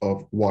programs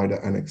of wider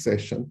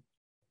annexation.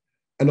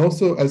 And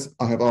also, as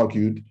I have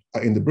argued,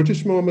 in the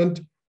British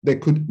moment, they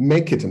could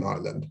make it an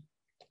island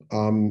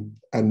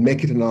and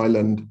make it an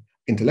island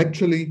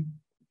intellectually,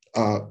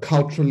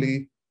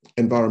 culturally,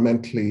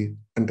 environmentally,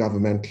 and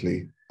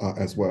governmentally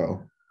as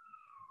well.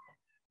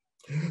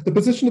 The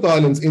position of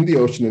islands in the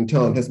ocean, in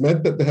turn, has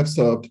meant that they have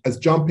served as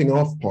jumping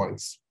off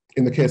points,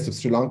 in the case of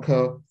Sri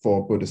Lanka,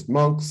 for Buddhist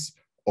monks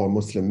or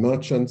Muslim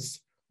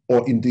merchants,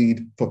 or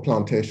indeed for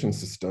plantation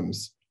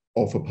systems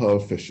or for pearl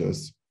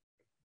fishers.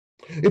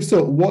 If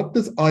so, what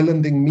does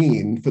islanding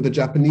mean for the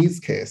Japanese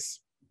case?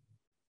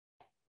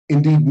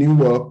 Indeed, new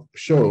work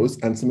shows,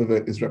 and some of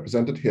it is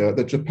represented here,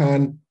 that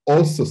Japan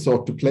also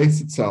sought to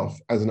place itself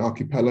as an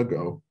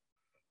archipelago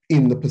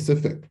in the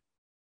Pacific,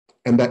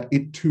 and that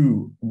it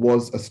too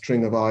was a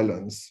string of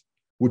islands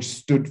which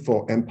stood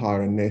for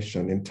empire and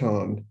nation in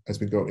turn as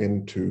we go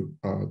into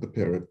the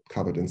period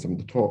covered in some of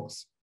the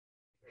talks.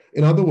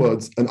 In other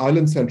words, an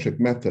island-centric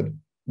method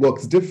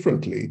works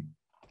differently,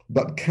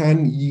 but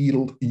can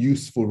yield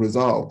useful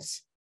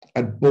results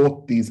at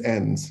both these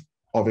ends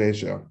of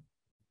Asia.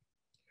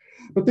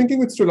 But thinking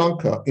with Sri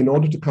Lanka in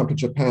order to come to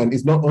Japan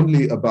is not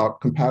only about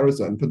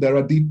comparison, but there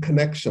are deep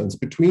connections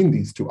between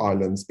these two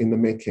islands in the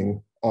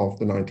making of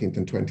the 19th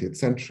and 20th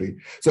century.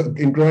 So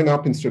in growing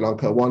up in Sri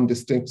Lanka, one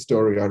distinct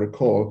story I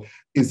recall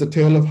is the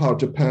tale of how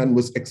Japan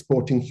was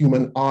exporting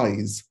human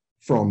eyes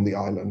from the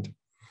island.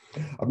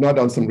 I've now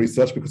done some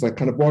research because I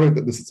kind of worried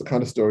that this is the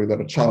kind of story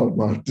that a child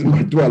might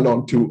dwell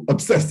on too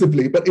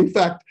obsessively. But in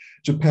fact,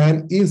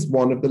 Japan is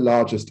one of the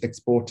largest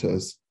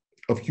exporters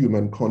of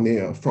human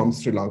cornea from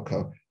Sri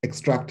Lanka,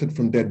 extracted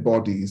from dead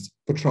bodies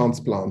for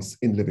transplants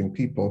in living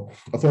people.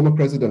 A former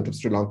president of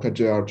Sri Lanka,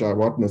 J.R.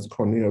 Jayawardena's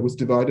cornea was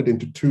divided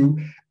into two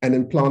and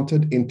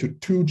implanted into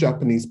two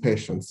Japanese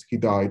patients. He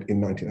died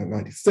in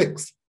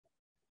 1996.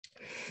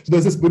 So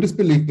there's this Buddhist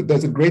belief that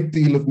there's a great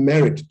deal of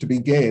merit to be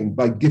gained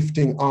by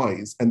gifting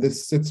eyes, and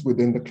this sits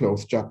within the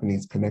close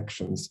Japanese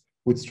connections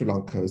with Sri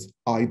Lanka's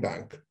eye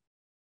bank.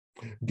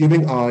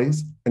 Giving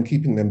eyes and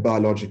keeping them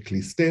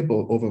biologically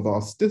stable over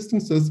vast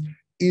distances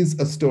is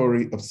a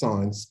story of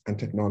science and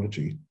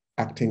technology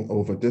acting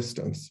over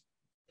distance.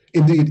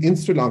 Indeed, in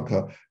Sri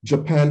Lanka,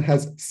 Japan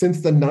has,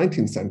 since the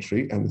 19th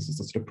century, and this is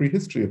a sort of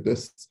prehistory of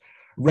this,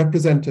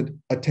 represented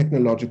a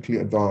technologically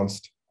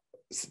advanced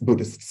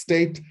Buddhist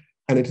state.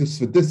 And it is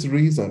for this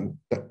reason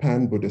that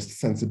pan-Buddhist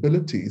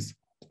sensibilities,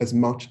 as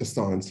much as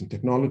science and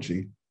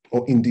technology,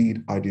 or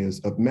indeed ideas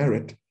of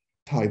merit,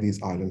 tie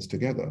these islands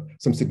together.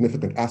 Some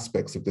significant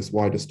aspects of this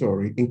wider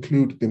story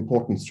include the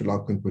important Sri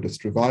Lankan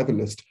Buddhist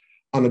revivalist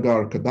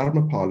Anagarika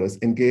Dharmapala's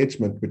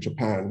engagement with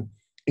Japan,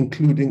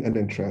 including an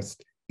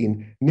interest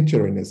in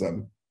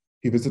Nichirenism,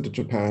 He visited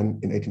Japan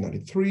in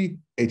 1893,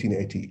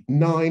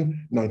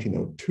 1889,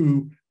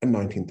 1902, and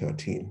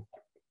 1913.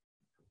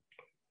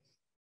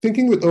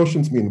 Thinking with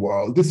oceans,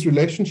 meanwhile, this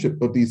relationship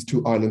of these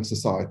two island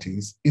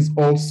societies is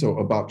also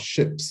about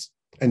ships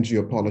and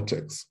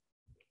geopolitics.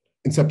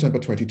 In September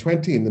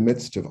 2020, in the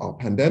midst of our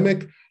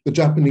pandemic, the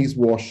Japanese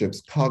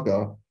warships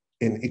Kaga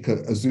in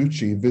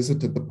Ika-Azuchi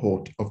visited the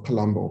port of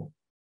Colombo.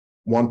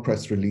 One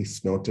press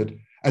release noted,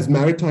 as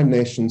maritime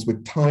nations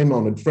with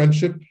time-honored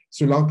friendship,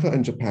 Sri Lanka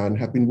and Japan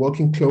have been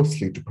working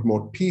closely to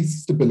promote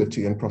peace,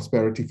 stability, and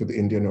prosperity for the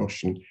Indian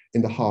Ocean,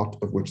 in the heart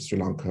of which Sri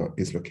Lanka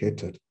is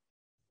located.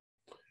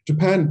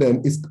 Japan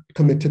then is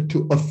committed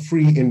to a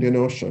free Indian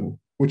Ocean,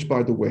 which,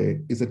 by the way,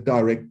 is a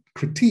direct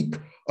critique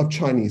of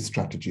Chinese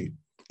strategy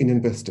in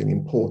investing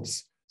in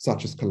ports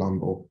such as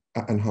Colombo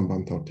and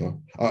Hambantota,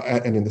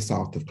 and in the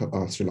south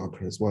of Sri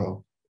Lanka as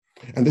well.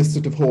 And this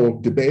sort of whole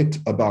debate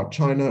about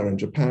China and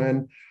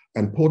Japan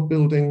and port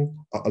building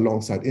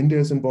alongside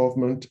India's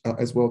involvement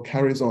as well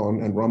carries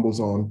on and rumbles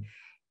on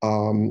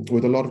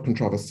with a lot of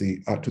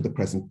controversy to the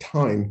present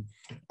time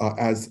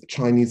as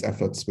Chinese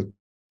efforts with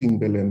 $15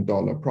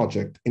 billion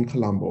project in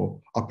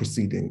Colombo are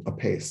proceeding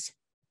apace.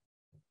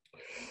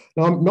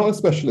 Now, I'm not a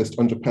specialist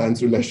on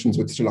Japan's relations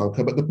with Sri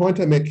Lanka, but the point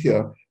I make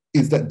here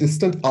is that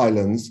distant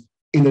islands,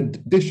 in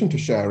addition to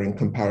sharing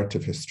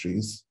comparative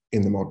histories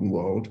in the modern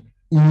world,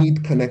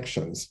 need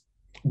connections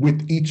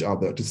with each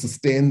other to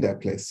sustain their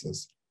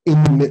places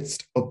in the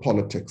midst of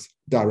politics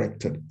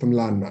directed from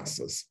land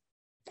masses.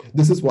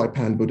 This is why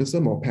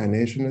Pan-Buddhism or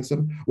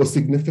Pan-Asianism was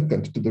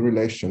significant to the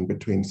relation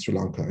between Sri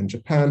Lanka and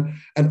Japan,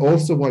 and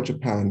also why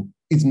Japan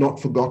is not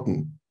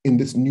forgotten in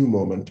this new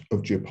moment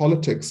of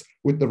geopolitics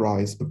with the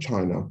rise of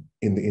China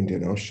in the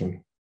Indian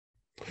Ocean.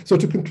 So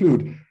to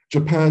conclude,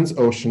 Japan's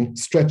ocean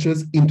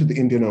stretches into the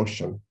Indian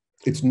Ocean.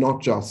 It's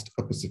not just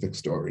a Pacific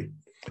story.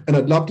 And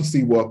I'd love to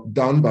see work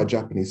done by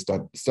Japanese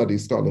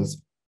studies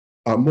scholars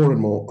more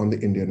and more on the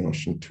Indian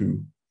Ocean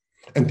too.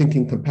 And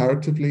thinking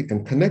comparatively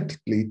and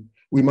connectedly,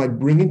 we might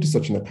bring into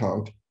such an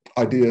account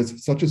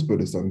ideas such as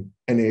Buddhism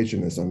and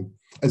Asianism,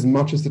 as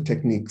much as the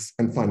techniques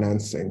and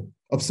financing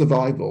of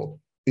survival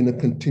in a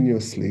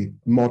continuously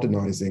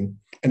modernizing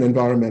and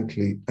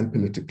environmentally and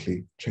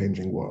politically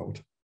changing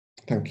world.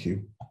 Thank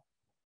you.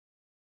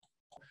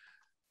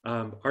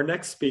 Our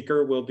next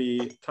speaker will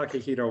be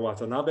Takehiro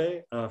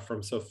Watanabe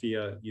from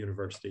Sophia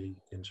University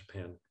in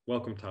Japan.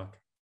 Welcome, Tak.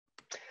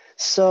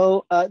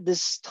 So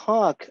this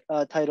talk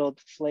titled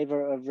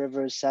Flavor of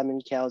Rivers,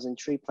 Salmon Cows, and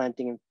Tree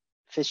Planting and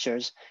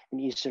Fishers in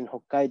Eastern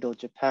Hokkaido,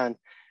 Japan,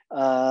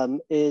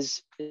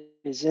 is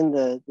in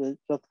the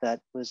book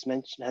that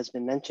has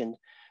been mentioned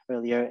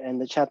earlier, and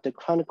the chapter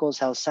chronicles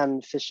how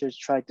salmon fishers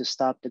tried to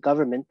stop the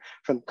government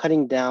from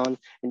cutting down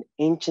an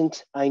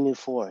ancient Ainu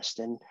forest.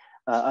 And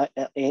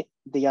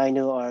the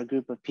Ainu are a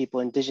group of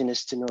people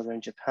indigenous to northern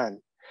Japan,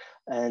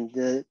 and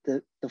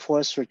the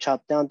forests were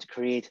chopped down to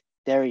create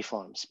dairy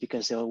farms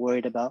because they were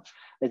worried about,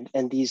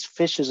 and these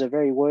fishers are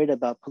very worried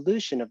about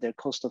pollution of their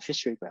coastal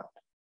fishery ground.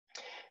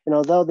 And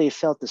although they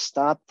failed to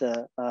stop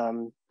the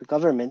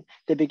government,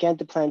 they began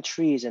to plant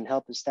trees and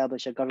help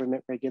establish a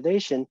government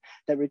regulation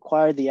that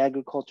required the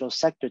agricultural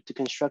sector to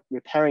construct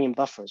riparian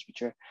buffers,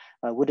 which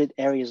are wooded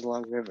areas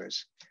along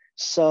rivers.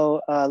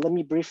 So let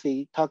me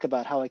briefly talk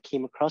about how I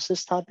came across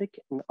this topic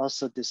and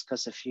also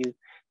discuss a few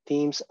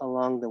themes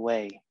along the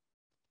way.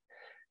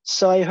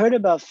 So I heard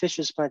about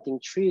fishers planting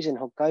trees in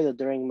Hokkaido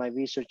during my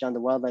research on the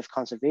wildlife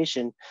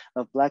conservation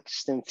of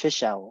black-stemmed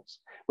fish owls,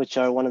 which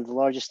are one of the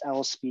largest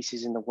owl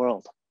species in the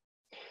world.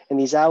 And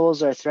these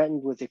owls are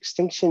threatened with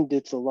extinction due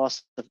to the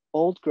loss of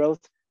old growth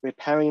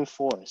riparian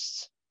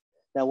forests.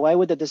 Now, why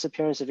would the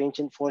disappearance of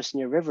ancient forests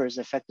near rivers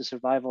affect the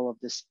survival of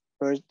this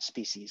bird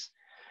species?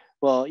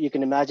 Well, you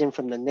can imagine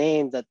from the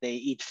name that they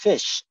eat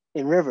fish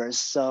in rivers,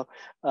 so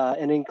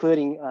and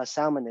including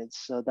salmonids.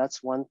 So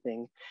that's one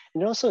thing.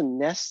 And it also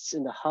nests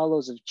in the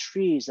hollows of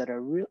trees that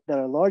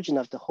are large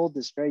enough to hold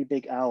this very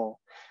big owl.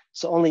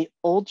 So only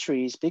old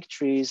trees, big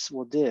trees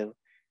will do,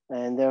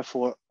 and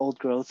therefore old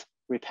growth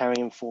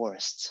riparian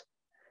forests.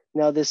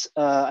 Now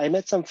I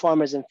met some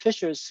farmers and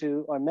fishers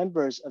who are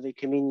members of a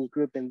community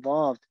group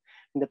involved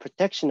in the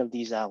protection of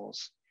these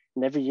owls.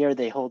 And every year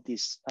they hold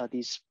these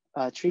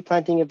tree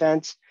planting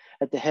events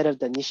at the head of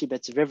the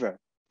Nishibetsu River,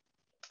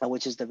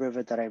 which is the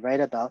river that I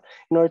write about,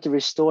 in order to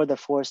restore the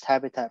forest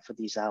habitat for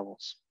these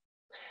owls.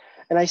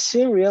 And I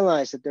soon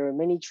realized that there are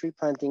many tree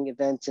planting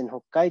events in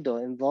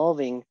Hokkaido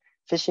involving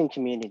fishing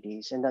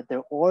communities and that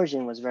their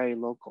origin was very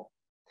local.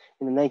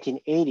 In the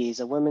 1980s,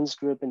 a women's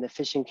group in the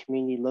fishing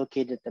community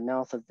located at the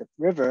mouth of the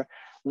river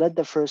led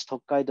the first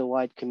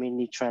Hokkaido-wide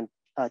community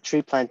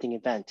tree planting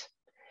event.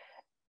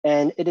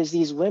 And it is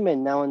these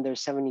women now in their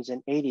 70s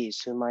and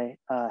 80s whom I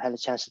had a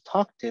chance to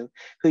talk to,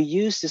 who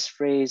use this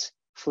phrase,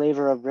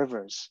 flavor of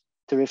rivers,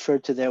 to refer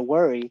to their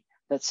worry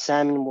that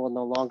salmon will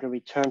no longer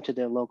return to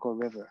their local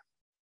river.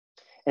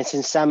 And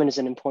since salmon is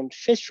an important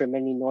fish for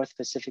many North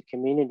Pacific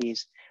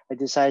communities, I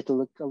decided to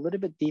look a little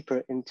bit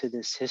deeper into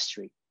this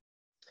history.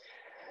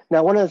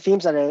 Now, one of the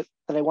themes that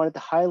I wanted to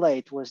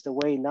highlight was the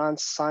way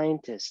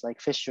non-scientists like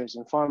fishers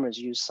and farmers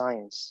use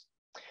science.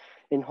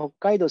 In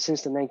Hokkaido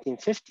since the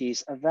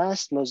 1950s, a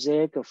vast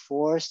mosaic of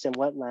forests and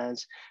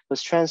wetlands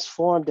was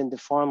transformed into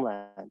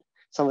farmland,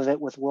 some of it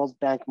with World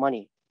Bank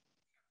money.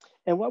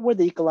 And what were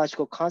the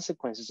ecological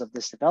consequences of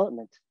this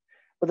development?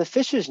 Well, the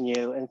fishers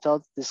knew and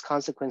felt this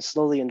consequence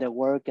slowly in their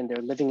work and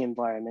their living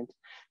environment,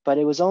 but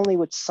it was only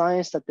with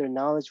science that their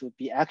knowledge would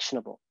be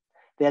actionable.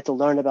 They had to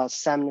learn about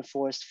salmon and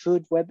forest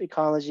food web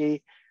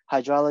ecology,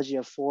 hydrology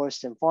of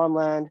forest and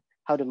farmland,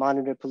 how to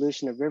monitor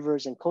pollution of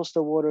rivers and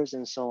coastal waters,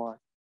 and so on.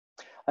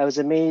 I was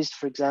amazed,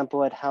 for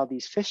example, at how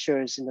these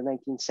fishers in the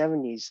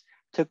 1970s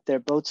took their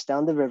boats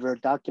down the river,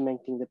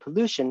 documenting the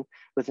pollution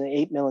with an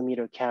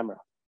 8mm camera.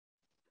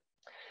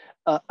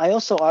 I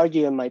also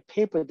argue in my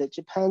paper that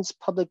Japan's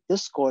public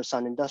discourse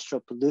on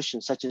industrial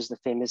pollution, such as the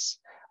famous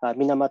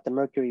Minamata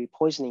mercury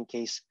poisoning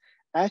case,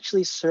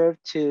 actually served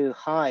to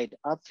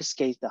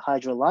obfuscate the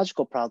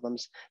hydrological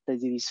problems that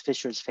these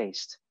fishers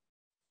faced.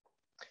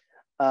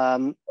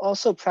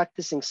 Also,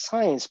 practicing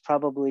science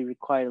probably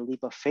required a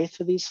leap of faith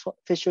for these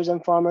fishers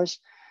and farmers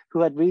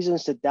who had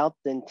reasons to doubt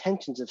the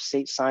intentions of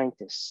state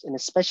scientists, and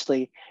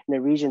especially in a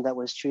region that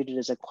was treated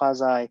as a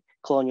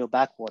quasi-colonial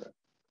backwater.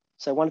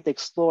 So I wanted to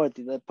explore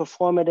the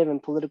performative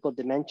and political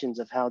dimensions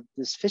of how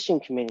this fishing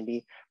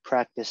community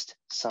practiced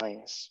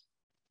science.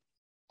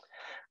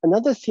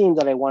 Another theme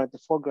that I wanted to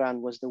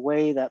foreground was the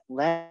way that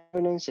land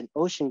governance and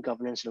ocean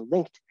governance are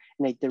linked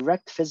in a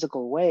direct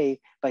physical way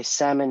by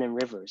salmon and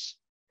rivers.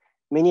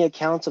 Many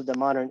accounts of the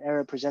modern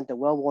era present the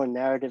well-worn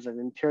narrative of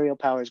imperial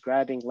powers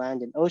grabbing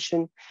land and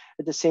ocean,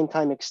 at the same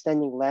time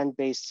extending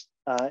land-based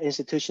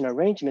institutional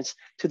arrangements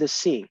to the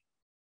sea,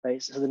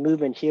 right? So the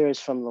movement here is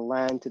from the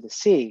land to the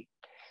sea.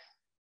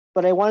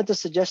 But I wanted to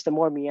suggest a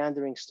more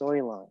meandering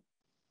storyline.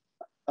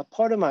 A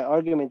part of my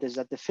argument is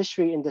that the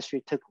fishery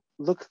industry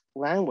looked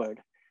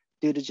landward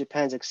due to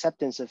Japan's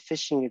acceptance of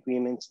fishing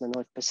agreements in the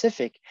North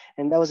Pacific,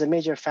 and that was a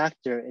major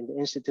factor in the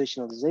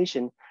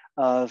institutionalization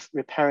of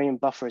riparian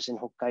buffers in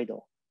Hokkaido.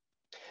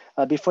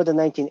 Before the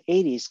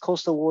 1980s,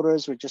 coastal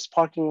waters were just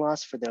parking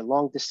lots for their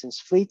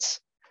long-distance fleets,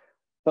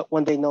 but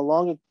when they no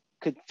longer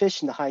could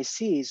fish in the high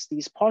seas,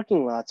 these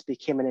parking lots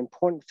became an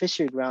important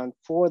fishery ground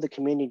for the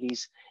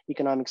community's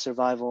economic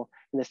survival,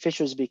 and the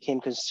fishers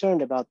became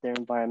concerned about their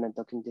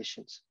environmental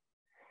conditions.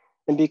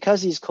 And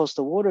because these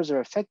coastal waters are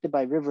affected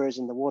by rivers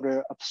and the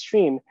water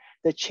upstream,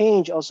 the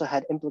change also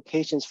had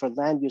implications for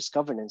land use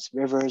governance,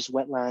 rivers,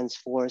 wetlands,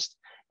 forests,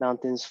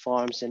 mountains,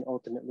 farms, and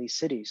ultimately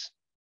cities.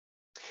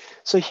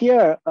 So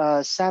here,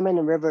 salmon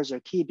and rivers are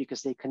key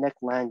because they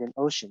connect land and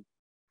ocean.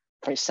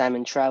 Right,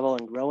 salmon travel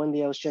and grow in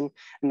the ocean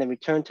and then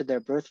return to their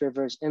birth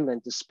rivers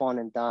inland to spawn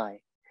and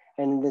die.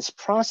 And in this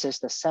process,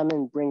 the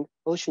salmon bring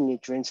ocean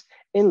nutrients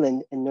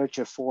inland and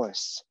nurture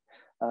forests.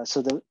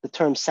 So the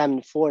term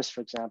salmon forest, for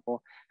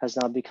example, has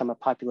now become a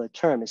popular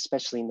term,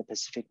 especially in the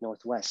Pacific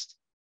Northwest.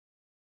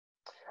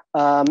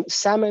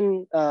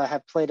 Salmon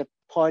have played a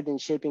part in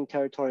shaping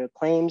territorial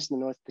claims in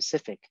the North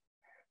Pacific.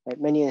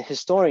 Right? Many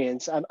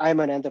historians, I'm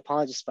an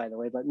anthropologist, by the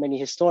way, but many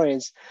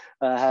historians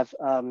have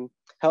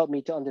helped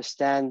me to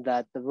understand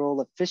that the role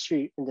of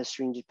fishery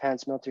industry in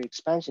Japan's military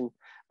expansion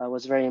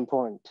was very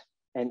important.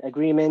 And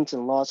agreements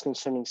and laws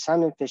concerning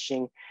salmon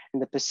fishing in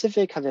the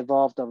Pacific have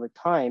evolved over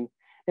time.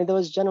 And there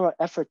was general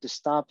effort to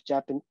stop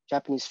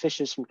Japanese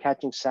fishers from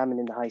catching salmon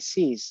in the high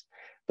seas.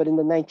 But in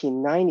the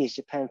 1990s,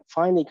 Japan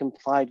finally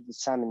complied with the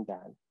salmon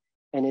ban.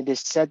 And it is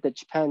said that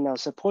Japan now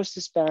supports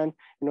this ban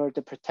in order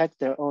to protect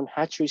their own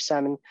hatchery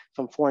salmon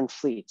from foreign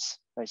fleets.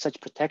 Right?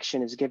 Such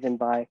protection is given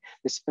by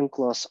this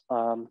UNCLOS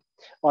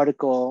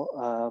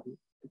article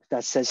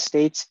that says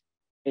states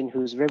in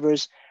whose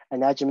rivers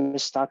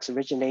anadromous stocks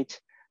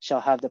originate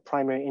shall have the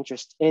primary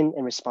interest in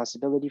and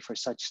responsibility for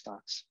such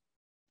stocks.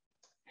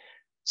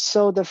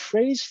 So the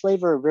phrase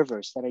flavor of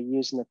rivers that I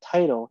use in the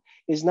title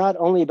is not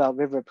only about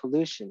river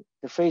pollution.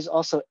 The phrase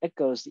also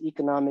echoes the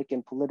economic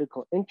and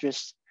political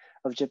interests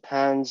of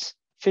Japan's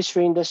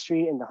fishery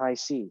industry in the high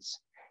seas.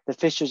 The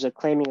fishers are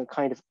claiming a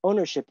kind of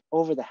ownership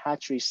over the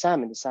hatchery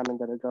salmon, the salmon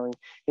that are going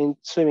in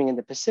swimming in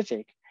the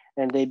Pacific,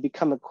 and they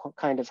become a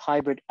kind of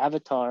hybrid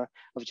avatar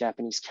of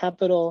Japanese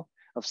capital,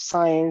 of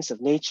science, of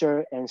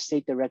nature, and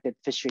state-directed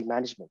fishery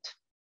management.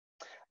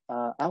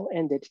 I'll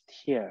end it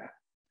here,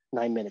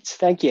 9 minutes.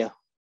 Thank you.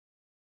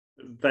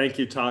 Thank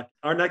you, Tak.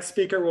 Our next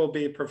speaker will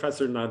be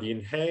Professor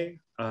Nadine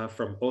Hay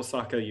from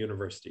Osaka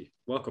University.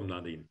 Welcome,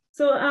 Nadine.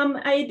 So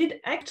I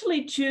did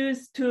actually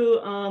choose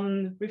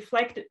to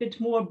reflect a bit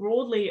more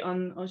broadly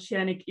on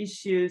oceanic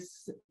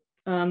issues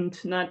and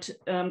not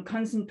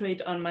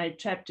concentrate on my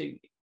chapter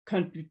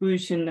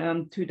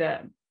contribution to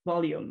the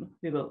volume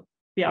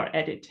we are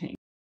editing.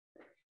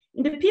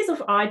 In the piece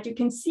of art, you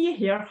can see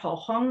here how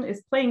Hong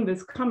is playing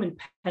with common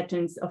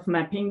patterns of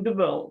mapping the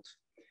world.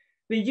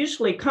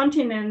 Usually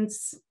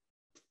continents,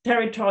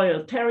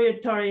 territorial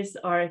territories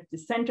are the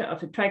center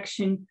of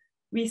attraction.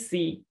 We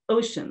see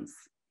oceans.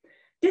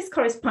 This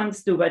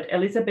corresponds to what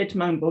Elisabeth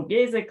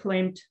Mann-Borghese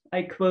claimed,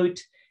 I quote,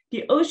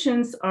 "The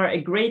oceans are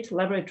a great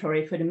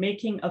laboratory for the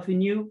making of a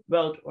new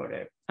world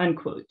order,"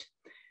 unquote.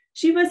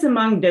 She was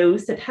among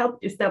those that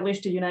helped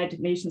establish the United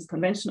Nations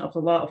Convention of the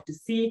Law of the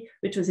Sea,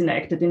 which was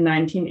enacted in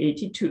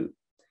 1982.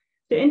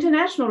 The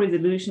international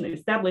resolution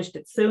established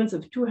that zones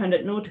of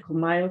 200 nautical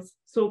miles,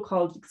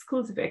 so-called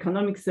exclusive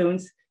economic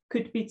zones,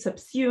 could be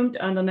subsumed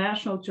under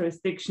national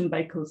jurisdiction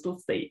by coastal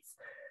states,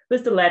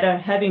 with the latter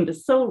having the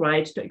sole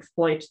right to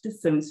exploit the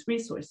zone's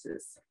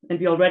resources. And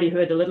we already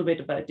heard a little bit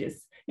about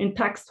this in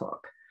Tax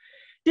Talk.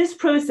 This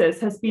process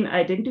has been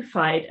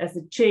identified as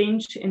a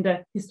change in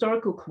the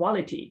historical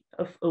quality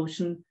of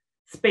ocean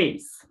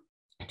space.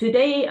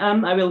 Today,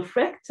 I will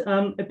reflect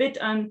a bit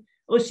on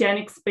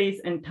oceanic space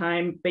and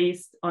time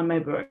based on my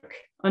work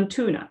on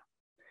tuna.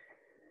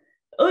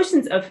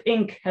 Oceans of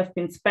ink have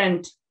been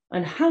spent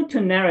on how to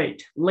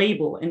narrate,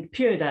 label, and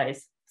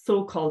periodize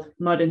so-called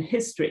modern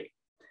history.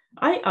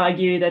 I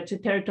argue that the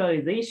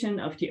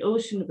territorialization of the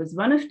ocean was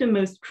one of the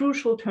most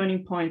crucial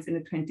turning points in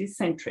the 20th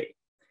century.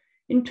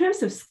 In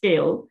terms of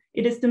scale,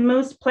 it is the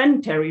most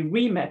planetary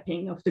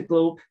remapping of the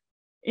globe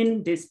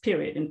in this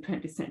period in the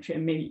 20th century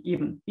and maybe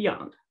even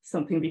beyond,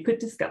 something we could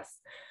discuss,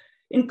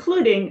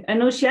 including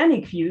an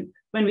oceanic view.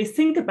 When we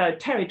think about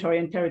territory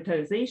and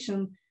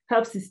territorialization,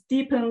 helps us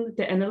deepen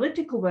the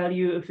analytical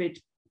value of it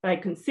by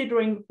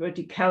considering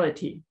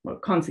verticality more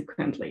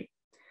consequently.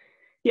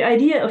 The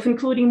idea of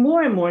including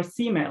more and more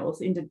sea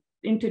mammals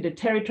into the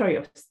territory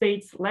of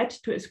states led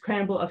to a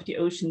scramble of the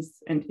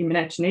oceans and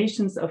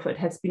imaginations of what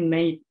has been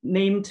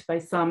named by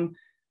some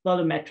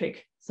volumetric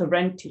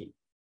sovereignty.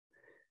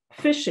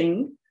 Fish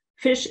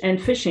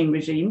and fishing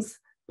regimes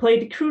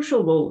played a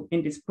crucial role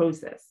in this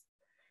process.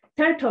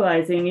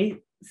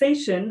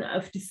 Territorialization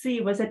of the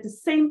sea was at the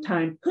same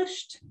time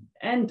pushed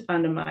and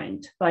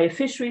undermined by a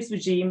fisheries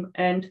regime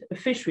and a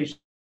fish regime.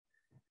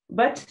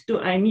 What do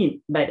I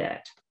mean by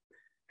that?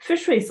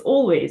 Fisheries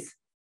always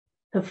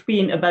have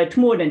been about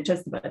more than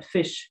just about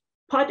fish,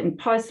 part and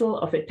parcel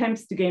of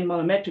attempts to gain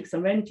volumetric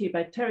sovereignty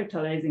by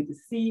territorializing the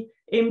sea,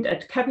 aimed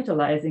at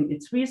capitalizing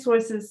its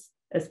resources,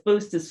 as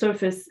both the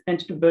surface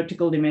and the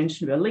vertical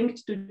dimension were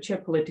linked to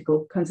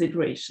geopolitical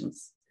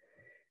considerations.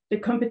 The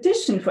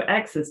competition for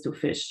access to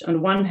fish,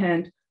 on one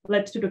hand,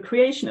 led to the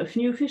creation of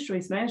new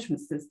fisheries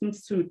management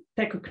systems through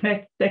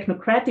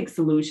technocratic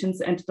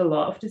solutions and the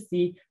law of the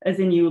sea as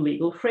a new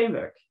legal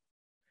framework.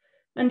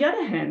 On the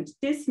other hand,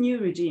 these new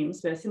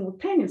regimes were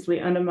simultaneously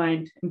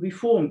undermined and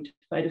reformed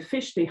by the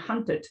fish they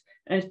hunted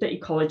and the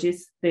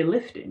ecologies they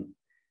lived in.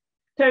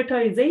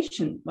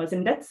 Territorialization was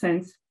in that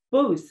sense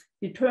both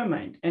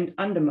determined and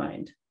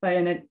undermined by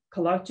an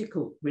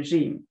ecological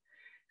regime.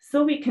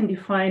 So we can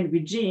define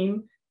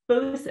regime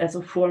both as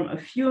a form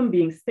of human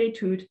being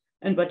statehood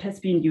and what has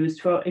been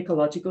used for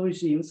ecological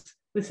regimes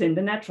within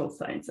the natural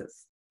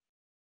sciences.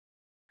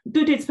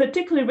 Due to its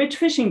particularly rich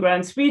fishing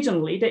grounds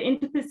regionally, the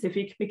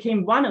Indo-Pacific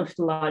became one of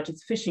the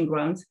largest fishing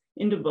grounds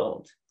in the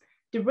world.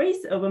 The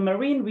race over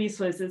marine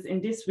resources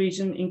in this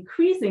region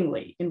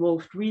increasingly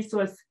involved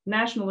resource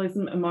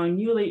nationalism among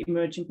newly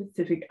emerging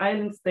Pacific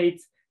island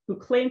states who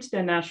claimed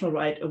their national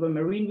right over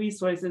marine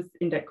resources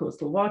in their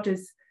coastal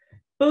waters.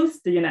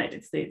 Both the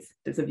United States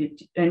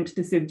and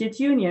the Soviet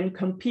Union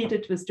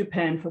competed with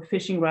Japan for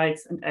fishing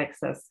rights and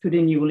access to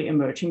the newly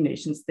emerging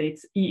nation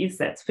states'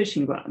 EEZ's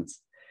fishing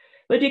grounds.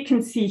 What you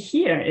can see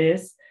here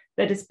is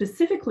that a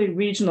specifically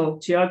regional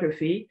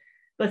geography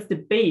was the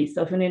base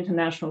of an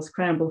international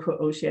scramble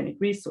for oceanic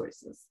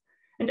resources.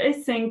 And I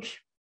think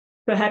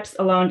perhaps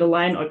along the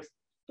line, or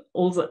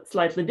also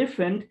slightly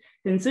different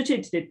than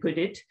Sujit did put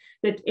it,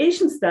 that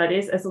Asian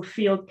studies as a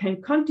field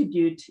can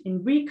contribute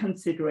in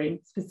reconsidering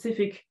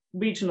specific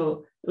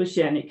regional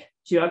oceanic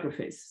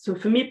geographies. So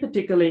for me,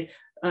 particularly,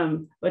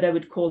 what I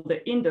would call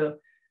the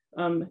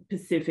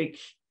Indo-Pacific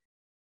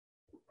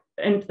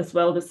and as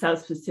well the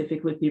South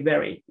Pacific would be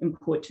very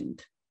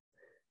important.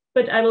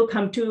 But I will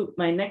come to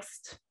my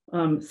next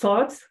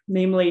thoughts,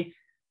 namely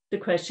the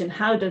question,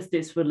 how does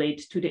this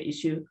relate to the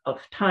issue of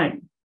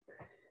time?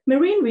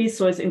 Marine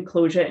resource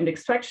enclosure and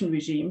extraction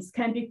regimes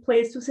can be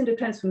placed within the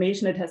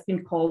transformation that has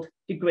been called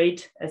the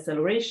Great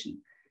Acceleration,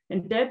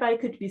 and thereby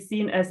could be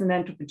seen as an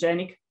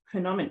anthropogenic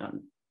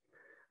phenomenon.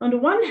 On the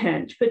one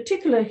hand,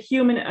 particular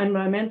human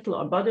environmental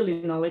or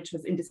bodily knowledge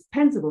was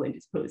indispensable in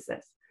this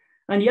process.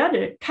 On the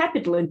other,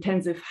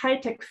 capital-intensive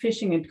high-tech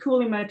fishing and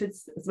cooling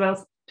methods, as well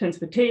as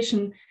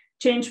transportation,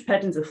 changed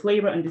patterns of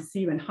labor on the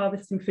sea when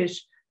harvesting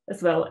fish,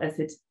 as well as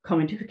its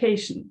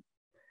commodification.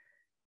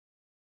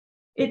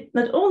 It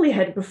not only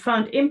had a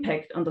profound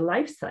impact on the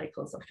life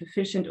cycles of the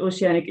fish and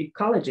oceanic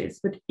ecologies,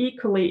 but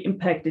equally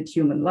impacted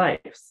human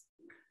lives.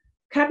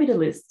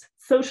 Capitalist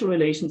social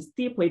relations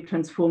deeply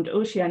transformed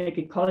oceanic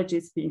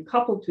ecologies, being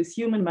coupled with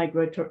human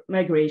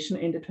migration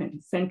in the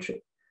 20th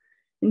century.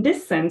 In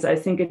this sense, I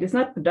think it is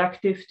not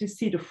productive to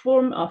see the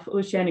form of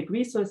oceanic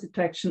resource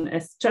attraction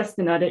as just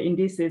another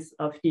indices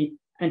of the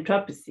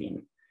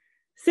Anthropocene.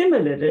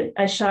 Similarly,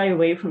 I shy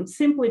away from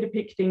simply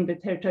depicting the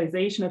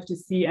territorialization of the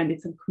sea and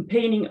its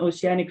accompanying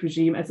oceanic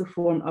regime as a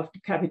form of the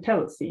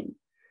Capitalocene.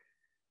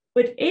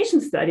 What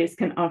Asian studies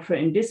can offer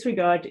in this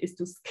regard is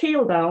to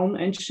scale down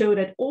and show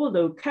that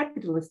although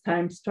capitalist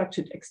time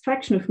structured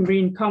extraction of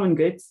marine common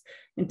goods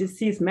and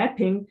disease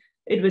mapping,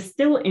 it was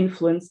still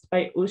influenced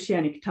by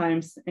oceanic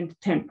times and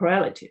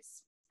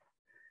temporalities.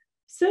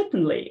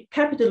 Certainly,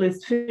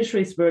 capitalist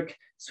fisheries work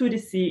through the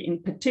sea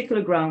in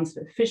particular grounds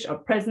where fish are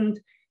present,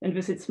 and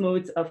with its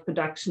modes of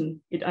production,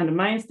 it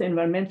undermines the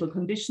environmental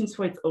conditions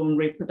for its own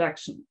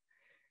reproduction.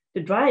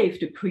 The drive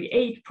to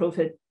create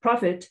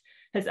profit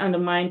has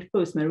undermined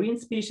both marine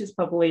species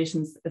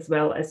populations as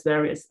well as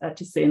various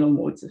artisanal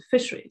modes of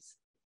fisheries.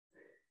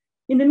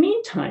 In the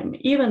meantime,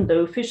 even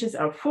though fishes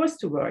are forced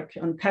to work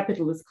on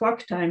capitalist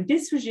clock time,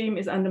 this regime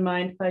is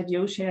undermined by the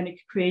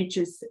oceanic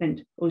creatures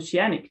and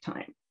oceanic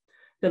time.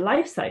 The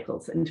life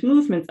cycles and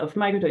movements of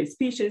migratory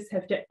species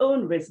have their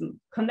own rhythm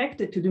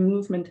connected to the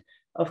movement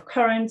of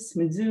currents,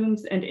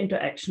 monsoons, and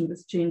interaction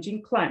with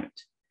changing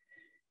climate.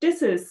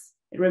 This is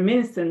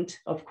reminiscent,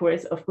 of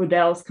course, of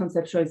Goodell's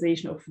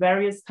conceptualization of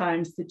various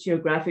times, the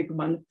geographic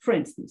one, for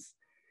instance.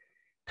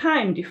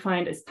 Time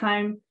defined as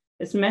time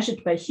as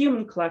measured by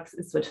human clocks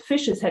is what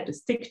fishes had to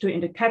stick to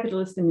in the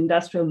capitalist and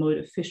industrial mode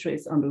of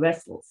fisheries on the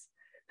vessels.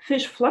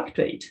 Fish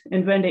fluctuate,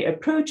 and when they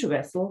approach a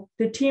vessel,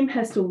 the team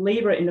has to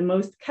labor in the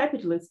most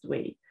capitalist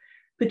way.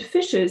 But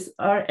fishes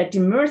are at the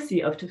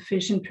mercy of the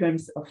fish in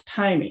terms of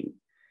timing.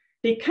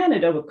 They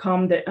cannot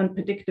overcome the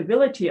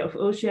unpredictability of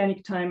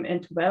oceanic time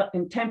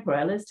and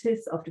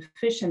temporalities of the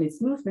fish and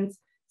its movements,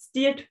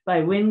 steered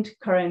by wind,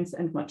 currents,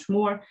 and much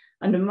more,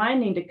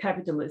 undermining the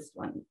capitalist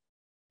one.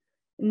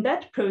 In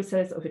that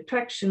process of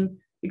extraction,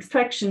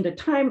 the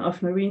time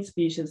of marine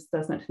species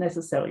does not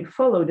necessarily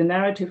follow the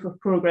narrative of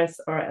progress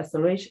or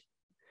acceleration,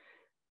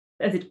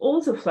 as it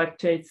also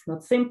fluctuates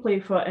not simply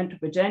for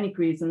anthropogenic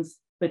reasons,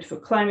 but for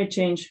climate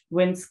change,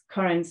 winds,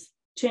 currents,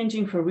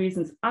 changing for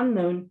reasons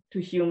unknown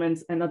to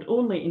humans and not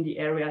only in the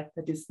area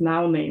that is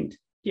now named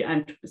the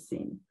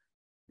Anthropocene.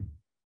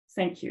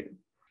 Thank you.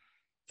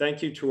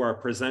 Thank you to our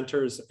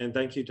presenters, and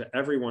thank you to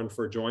everyone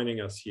for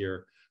joining us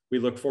here. We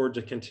look forward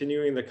to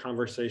continuing the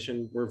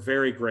conversation. We're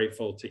very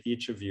grateful to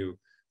each of you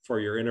for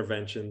your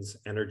interventions,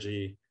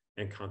 energy,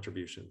 and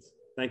contributions.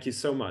 Thank you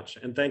so much,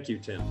 and thank you,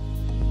 Tim.